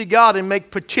speak to God and make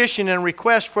petition and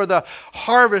request for the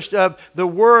harvest of the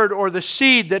word or the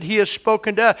seed that He has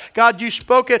spoken to us. God, you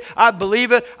spoke it. I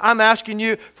believe it. I'm asking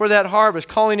you for that harvest,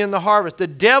 calling in the harvest. The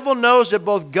devil knows that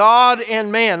both God and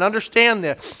man, understand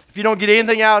this, if you don't get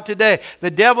anything out today,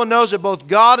 the devil knows that both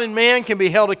God and man can be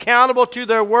held accountable to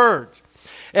their words.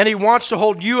 And he wants to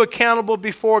hold you accountable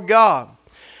before God.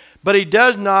 But he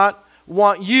does not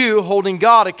want you holding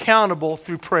God accountable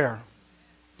through prayer.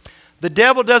 The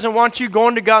devil doesn't want you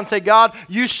going to God and say, God,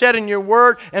 you said in your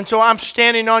word, and so I'm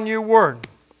standing on your word.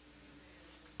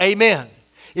 Amen.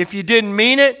 If you didn't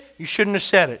mean it, you shouldn't have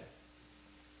said it.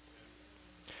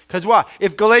 Because why?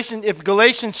 If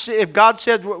God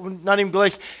said, not even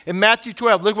Galatians, in Matthew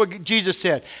 12, look what Jesus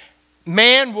said.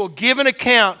 Man will give an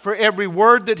account for every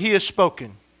word that he has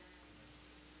spoken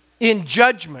in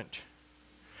judgment.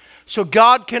 So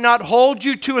God cannot hold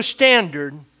you to a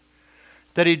standard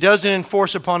that He doesn't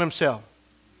enforce upon Himself.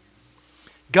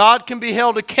 God can be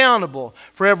held accountable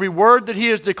for every word that He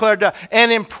has declared.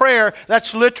 And in prayer,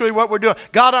 that's literally what we're doing.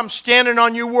 God, I'm standing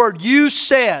on your word. You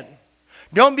said.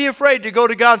 Don't be afraid to go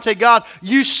to God and say, God,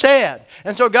 you said.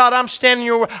 And so, God, I'm standing on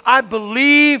your word. I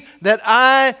believe that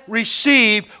I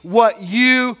receive what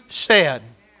you said.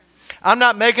 I'm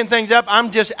not making things up.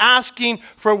 I'm just asking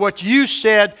for what you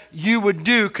said you would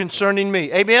do concerning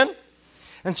me. Amen?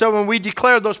 And so when we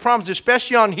declare those promises,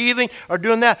 especially on healing or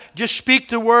doing that, just speak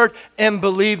the word and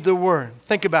believe the word.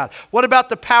 Think about it. What about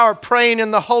the power of praying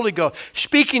in the Holy Ghost?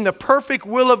 Speaking the perfect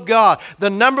will of God. The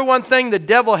number one thing the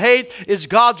devil hates is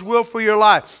God's will for your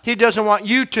life. He doesn't want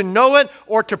you to know it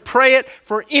or to pray it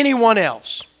for anyone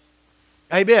else.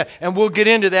 Amen. And we'll get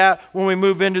into that when we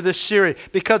move into this series.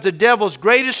 Because the devil's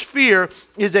greatest fear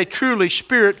is a truly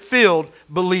Spirit-filled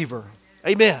believer.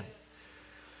 Amen.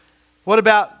 What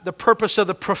about the purpose of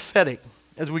the prophetic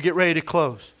as we get ready to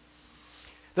close?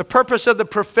 The purpose of the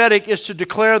prophetic is to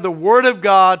declare the Word of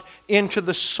God into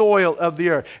the soil of the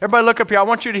earth. Everybody look up here. I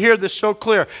want you to hear this so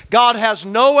clear. God has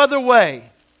no other way.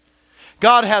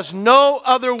 God has no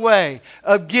other way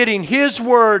of getting His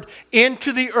Word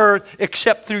into the earth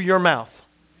except through your mouth.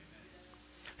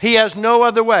 He has no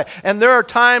other way. And there are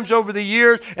times over the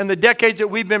years and the decades that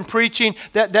we've been preaching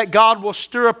that God will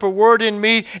stir up a word in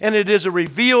me, and it is a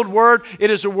revealed word.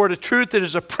 It is a word of truth. It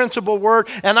is a principle word.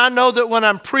 And I know that when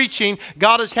I'm preaching,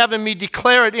 God is having me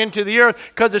declare it into the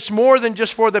earth because it's more than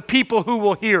just for the people who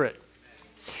will hear it.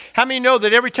 How many know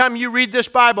that every time you read this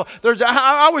Bible,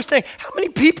 I always think, how many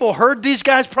people heard these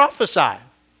guys prophesy?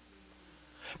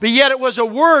 But yet it was a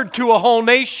word to a whole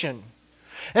nation.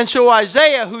 And so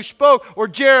Isaiah who spoke, or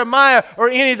Jeremiah, or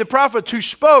any of the prophets who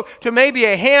spoke to maybe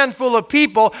a handful of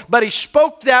people, but he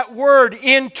spoke that word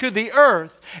into the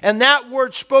earth. And that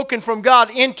word spoken from God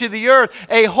into the earth,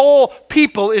 a whole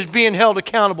people is being held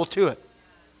accountable to it.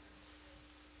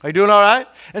 Are you doing all right?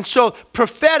 And so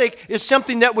prophetic is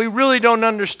something that we really don't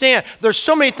understand. There's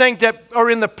so many things that are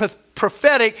in the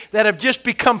prophetic that have just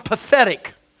become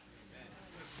pathetic.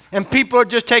 And people are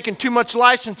just taking too much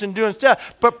license and doing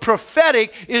stuff. But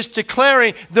prophetic is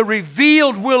declaring the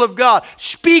revealed will of God.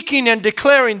 Speaking and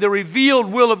declaring the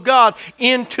revealed will of God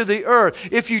into the earth.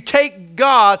 If you take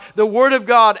God, the Word of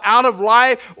God, out of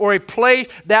life or a place,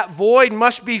 that void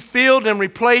must be filled and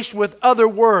replaced with other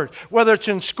words. Whether it's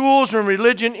in schools or in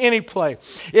religion, any place.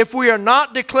 If we are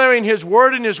not declaring His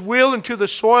Word and His will into the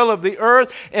soil of the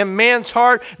earth and man's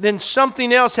heart, then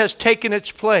something else has taken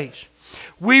its place.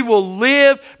 We will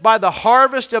live by the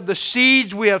harvest of the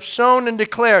seeds we have sown and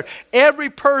declared. Every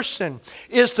person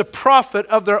is the prophet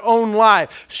of their own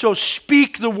life. So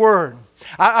speak the word.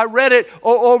 I read it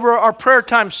over our prayer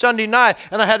time Sunday night,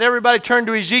 and I had everybody turn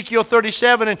to Ezekiel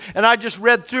 37, and I just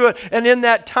read through it. And in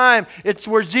that time, it's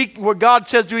where God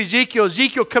says to Ezekiel,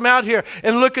 Ezekiel, come out here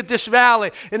and look at this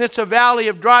valley. And it's a valley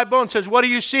of dry bones. Says, what do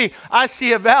you see? I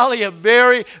see a valley of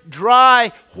very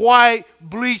dry, white,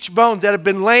 bleached bones that have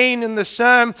been laying in the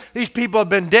sun. These people have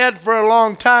been dead for a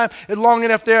long time, and long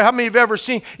enough there. How many have ever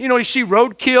seen, you see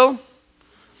roadkill? You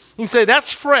can say,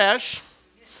 that's fresh.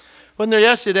 Wasn't there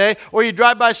yesterday? Or you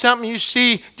drive by something, you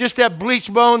see just that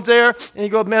bleached bones there, and you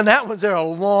go, man, that one's there a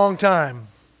long time.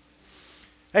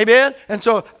 Amen? And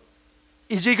so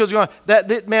Ezekiel's going,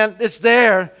 man, it's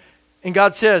there. And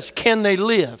God says, can they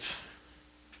live?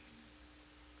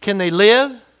 Can they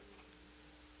live?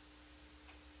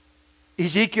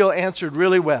 Ezekiel answered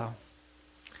really well.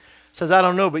 Says, I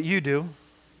don't know, but you do.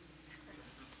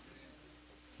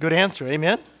 Good answer,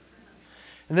 amen?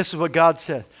 And this is what God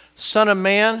said. Son of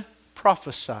man,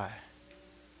 prophesy.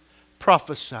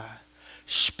 Prophesy.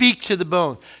 Speak to the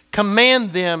bones.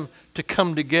 Command them to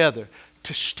come together,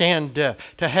 to stand up,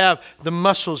 to have the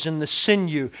muscles and the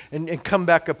sinew and come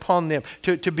back upon them,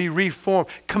 to be reformed.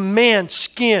 Command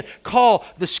skin, call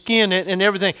the skin and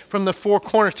everything from the four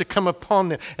corners to come upon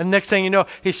them. And next thing you know,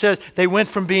 he says, they went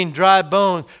from being dry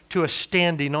bones to a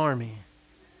standing army.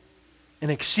 An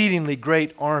exceedingly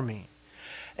great army.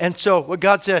 And so what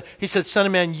God said, he said, son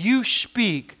of man, you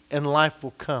speak and life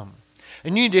will come.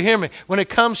 And you need to hear me. When it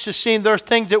comes to seeing, there are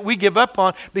things that we give up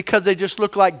on because they just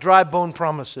look like dry bone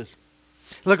promises.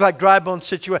 Look like dry bone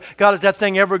situation. God, is that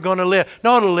thing ever going to live?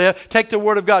 No, it'll live. Take the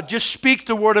word of God. Just speak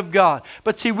the word of God.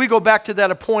 But see, we go back to that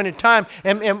appointed time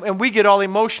and we get all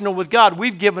emotional with God.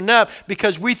 We've given up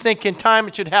because we think in time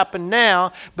it should happen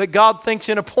now, but God thinks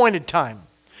in appointed time.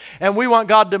 And we want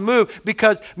God to move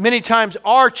because many times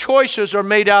our choices are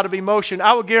made out of emotion.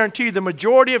 I will guarantee you the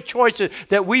majority of choices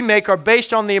that we make are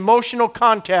based on the emotional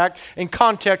contact and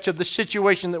context of the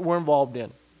situation that we're involved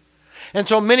in. And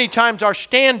so many times our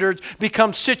standards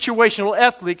become situational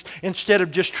ethics instead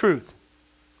of just truth.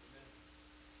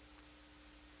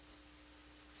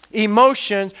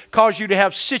 Emotions cause you to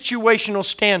have situational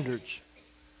standards.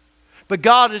 But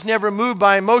God is never moved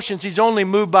by emotions. He's only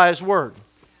moved by His Word.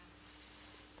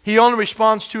 He only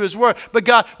responds to His Word. But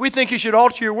God, we think you should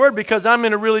alter your Word because I'm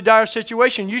in a really dire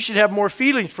situation. You should have more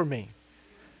feelings for me.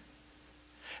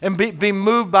 And be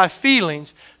moved by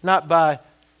feelings, not by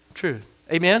truth.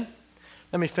 Amen?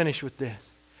 Let me finish with this.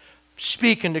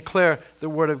 Speak and declare the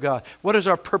Word of God. What is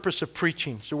our purpose of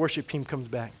preaching? So the worship team comes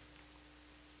back.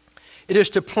 It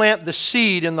is to plant the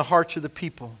seed in the hearts of the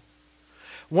people.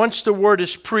 Once the Word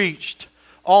is preached,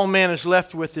 all man is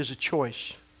left with is a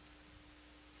choice.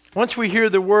 Once we hear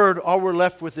the Word, all we're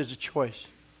left with is a choice.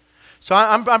 So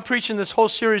I'm preaching this whole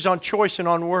series on choice and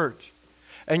on words.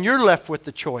 And you're left with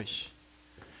the choice.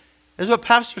 Is what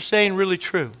Pastor's saying really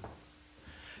true?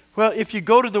 Well, if you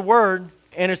go to the Word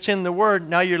and it's in the Word,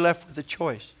 now you're left with a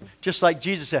choice. Just like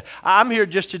Jesus said. I'm here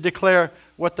just to declare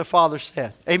what the Father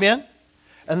said. Amen?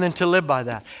 And then to live by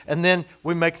that. And then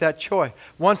we make that choice.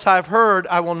 Once I've heard,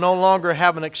 I will no longer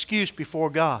have an excuse before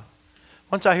God.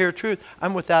 Once I hear truth,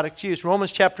 I'm without excuse.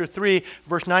 Romans chapter 3,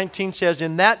 verse 19 says,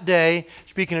 in that day,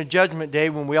 speaking of judgment day,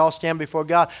 when we all stand before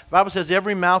God, the Bible says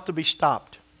every mouth will be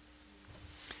stopped.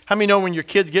 How many know when your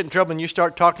kids get in trouble and you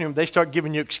start talking to them, they start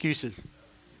giving you excuses?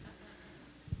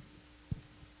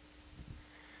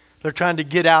 They're trying to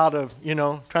get out of,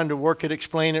 trying to work it,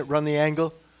 explain it, run the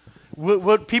angle.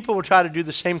 What people will try to do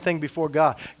the same thing before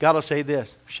God. God will say this,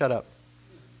 shut up.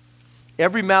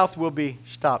 Every mouth will be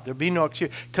stopped. There'll be no excuse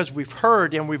because we've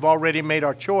heard and we've already made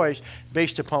our choice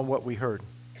based upon what we heard.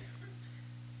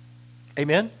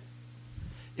 Amen?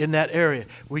 In that area,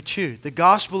 we choose. The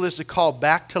gospel is the call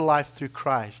back to life through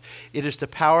Christ. It is the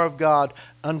power of God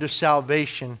unto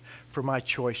salvation for my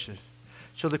choices.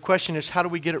 So the question is, how do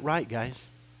we get it right, guys?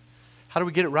 How do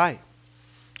we get it right?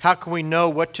 How can we know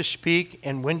what to speak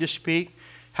and when to speak?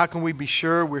 How can we be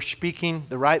sure we're speaking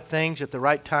the right things at the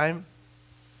right time?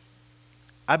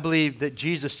 I believe that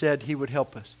Jesus said He would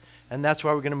help us. And that's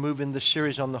why we're going to move in this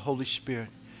series on the Holy Spirit.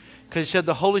 Because He said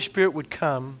the Holy Spirit would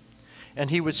come and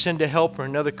He would send a helper,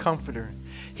 another comforter.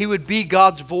 He would be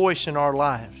God's voice in our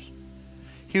lives.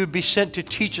 He would be sent to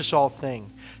teach us all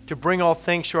things, to bring all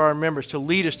things to our remembrance, to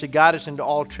lead us, to guide us into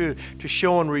all truth, to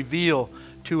show and reveal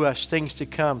to us things to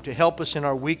come, to help us in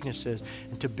our weaknesses,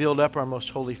 and to build up our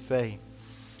most holy faith.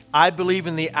 I believe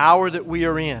in the hour that we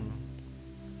are in,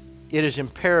 it is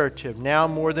imperative now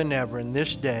more than ever in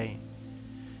this day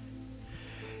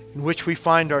in which we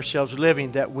find ourselves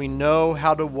living that we know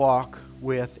how to walk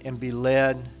with and be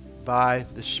led by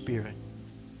the Spirit.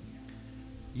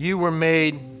 You were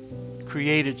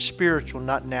created spiritual,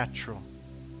 not natural.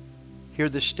 Hear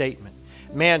this statement.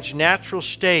 Man's natural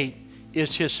state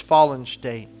is his fallen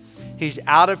state. He's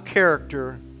out of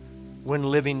character when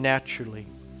living naturally.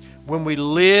 When we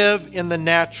live in the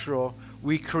natural,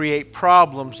 we create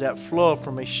problems that flow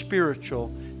from a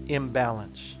spiritual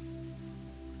imbalance.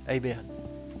 Amen.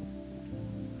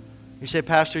 You say,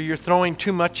 Pastor, you're throwing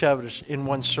too much of it in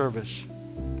one service.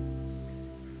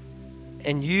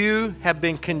 And you have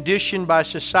been conditioned by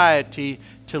society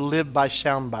to live by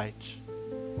sound bites.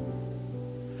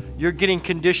 You're getting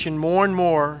conditioned more and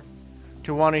more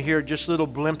to want to hear just little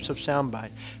blimps of sound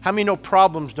bite. How many know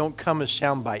problems don't come as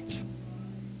sound bites?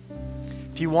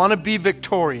 If you want to be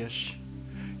victorious,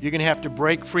 You're going to have to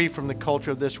break free from the culture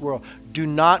of this world. Do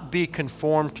not be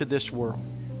conformed to this world.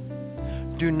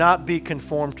 Do not be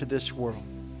conformed to this world.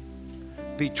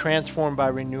 Be transformed by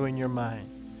renewing your mind.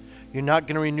 You're not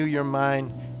going to renew your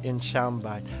mind in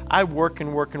soundbite. I work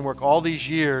and work and work. All these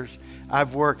years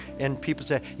I've worked, and people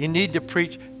say, you need to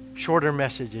preach shorter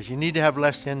messages. You need to have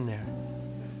less in there.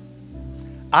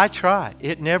 I try.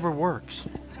 It never works.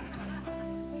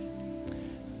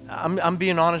 I'm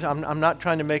being honest. I'm not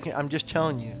trying to make it. I'm just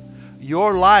telling you.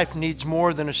 Your life needs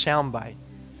more than a soundbite.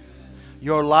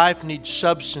 Your life needs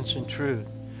substance and truth.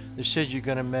 That says you're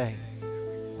going to make.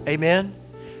 Amen?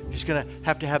 You're just going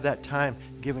to have that time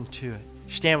given to it.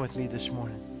 Stand with me this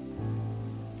morning.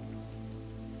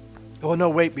 Oh, no,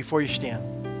 wait, before you stand.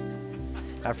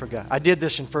 I forgot. I did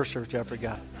this in first service. I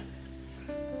forgot.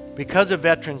 Because of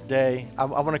Veterans Day, I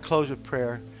want to close with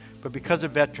prayer. But because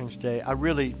of Veterans Day, I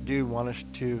really do want us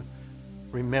to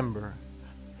remember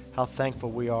how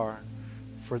thankful we are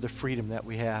for the freedom that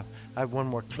we have. I have one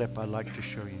more clip I'd like to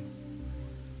show you.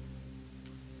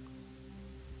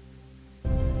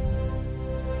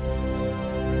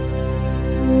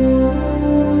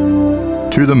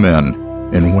 To the men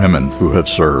and women who have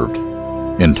served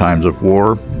in times of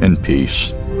war and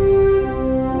peace,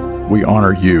 we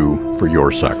honor you for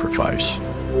your sacrifice.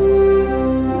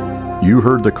 You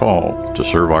heard the call to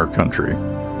serve our country,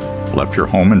 left your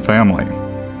home and family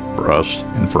for us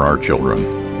and for our children.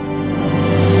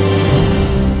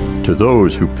 To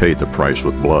those who paid the price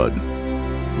with blood,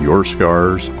 your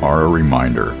scars are a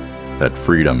reminder that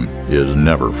freedom is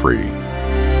never free.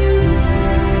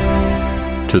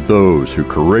 To those who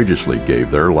courageously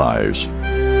gave their lives,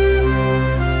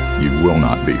 you will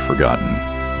not be forgotten.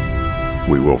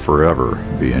 We will forever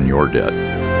be in your debt.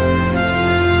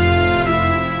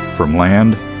 From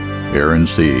land, air, and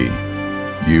sea,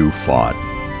 you fought.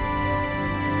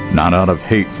 Not out of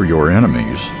hate for your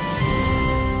enemies,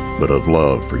 but of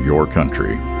love for your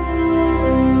country.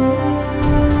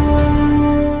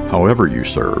 However you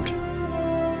served,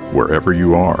 wherever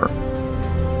you are,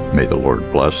 may the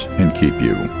Lord bless and keep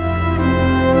you.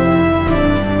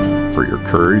 For your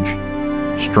courage,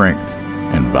 strength,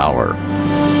 and valor,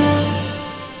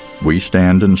 we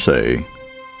stand and say,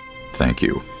 thank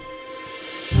you.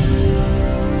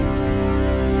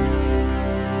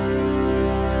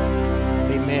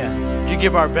 Amen. Would you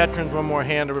give our veterans one more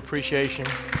hand of appreciation?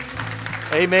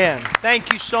 Amen.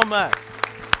 Thank you so much.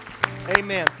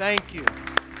 Amen. Thank you.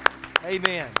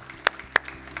 Amen.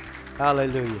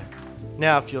 Hallelujah.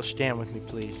 Now, if you'll stand with me,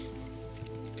 please.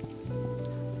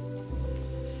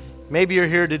 Maybe you're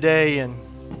here today and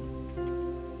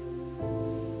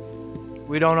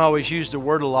we don't always use the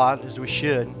word a lot as we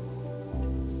should.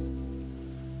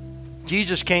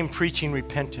 Jesus came preaching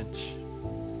repentance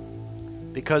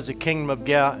because the kingdom of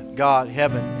God,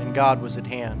 heaven, and God was at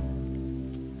hand.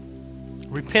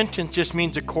 Repentance just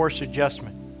means a course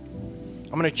adjustment.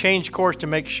 I'm going to change course to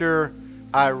make sure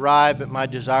I arrive at my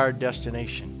desired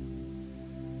destination.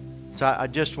 So I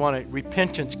just want to,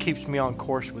 repentance keeps me on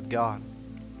course with God.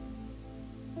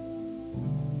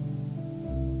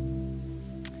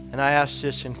 And I asked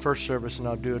this in first service, and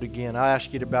I'll do it again. I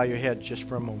ask you to bow your heads just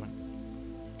for a moment.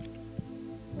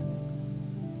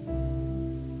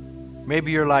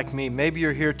 Maybe you're like me. Maybe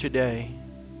you're here today,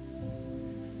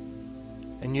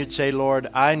 and you'd say, Lord,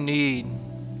 I need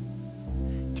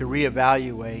to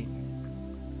reevaluate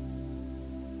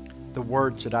the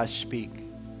words that I speak.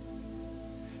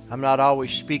 I'm not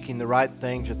always speaking the right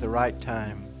things at the right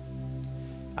time.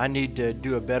 I need to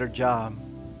do a better job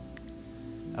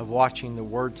of watching the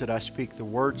words that I speak, the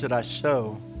words that I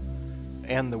sow,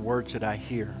 and the words that I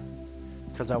hear,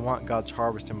 because I want God's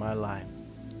harvest in my life.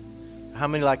 How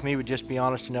many like me would just be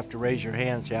honest enough to raise your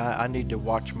hand and say, I need to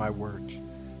watch my words?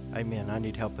 Amen. I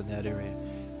need help in that area.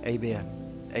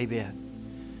 Amen. Amen.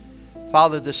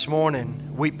 Father, this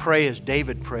morning we pray as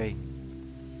David prayed.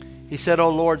 He said, oh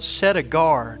Lord, set a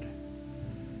guard,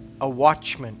 a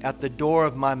watchman at the door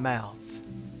of my mouth.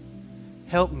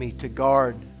 Help me to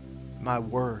guard my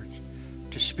words,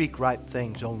 to speak right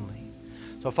things only.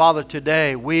 So Father,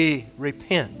 today we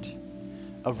repent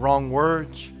of wrong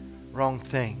words, wrong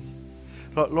things.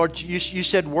 Lord, you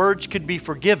said words could be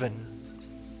forgiven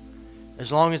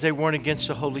as long as they weren't against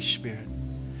the Holy Spirit.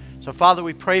 So Father,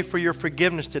 we pray for your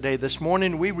forgiveness today. This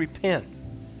morning we repent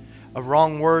of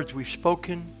wrong words we've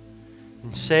spoken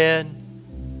and said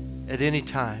at any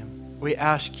time. We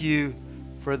ask you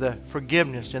for the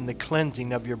forgiveness and the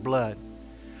cleansing of your blood.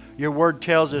 Your word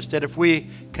tells us that if we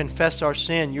confess our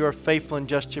sin, you are faithful and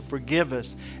just to forgive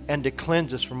us and to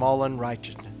cleanse us from all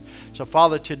unrighteousness. So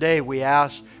Father, today we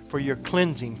ask for your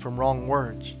cleansing from wrong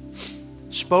words,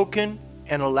 spoken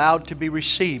and allowed to be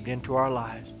received into our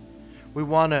lives. We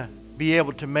want to be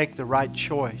able to make the right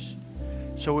choice.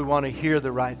 So we want to hear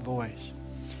the right voice.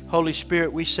 Holy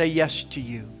Spirit, we say yes to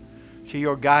you, to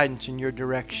your guidance and your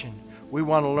direction. We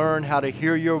want to learn how to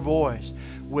hear your voice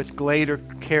with greater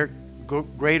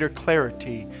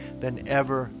clarity than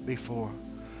ever before.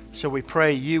 So we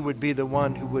pray you would be the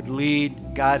one who would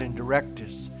lead, guide, and direct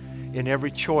us in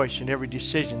every choice and every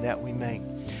decision that we make.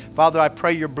 Father, I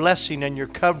pray your blessing and your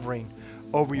covering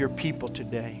over your people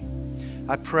today.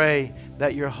 I pray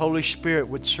that your Holy Spirit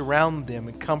would surround them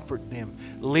and comfort them,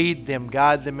 lead them,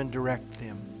 guide them, and direct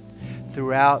them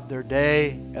throughout their day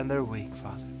and their week,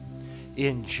 Father.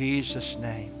 In Jesus'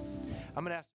 name. I'm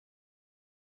going to ask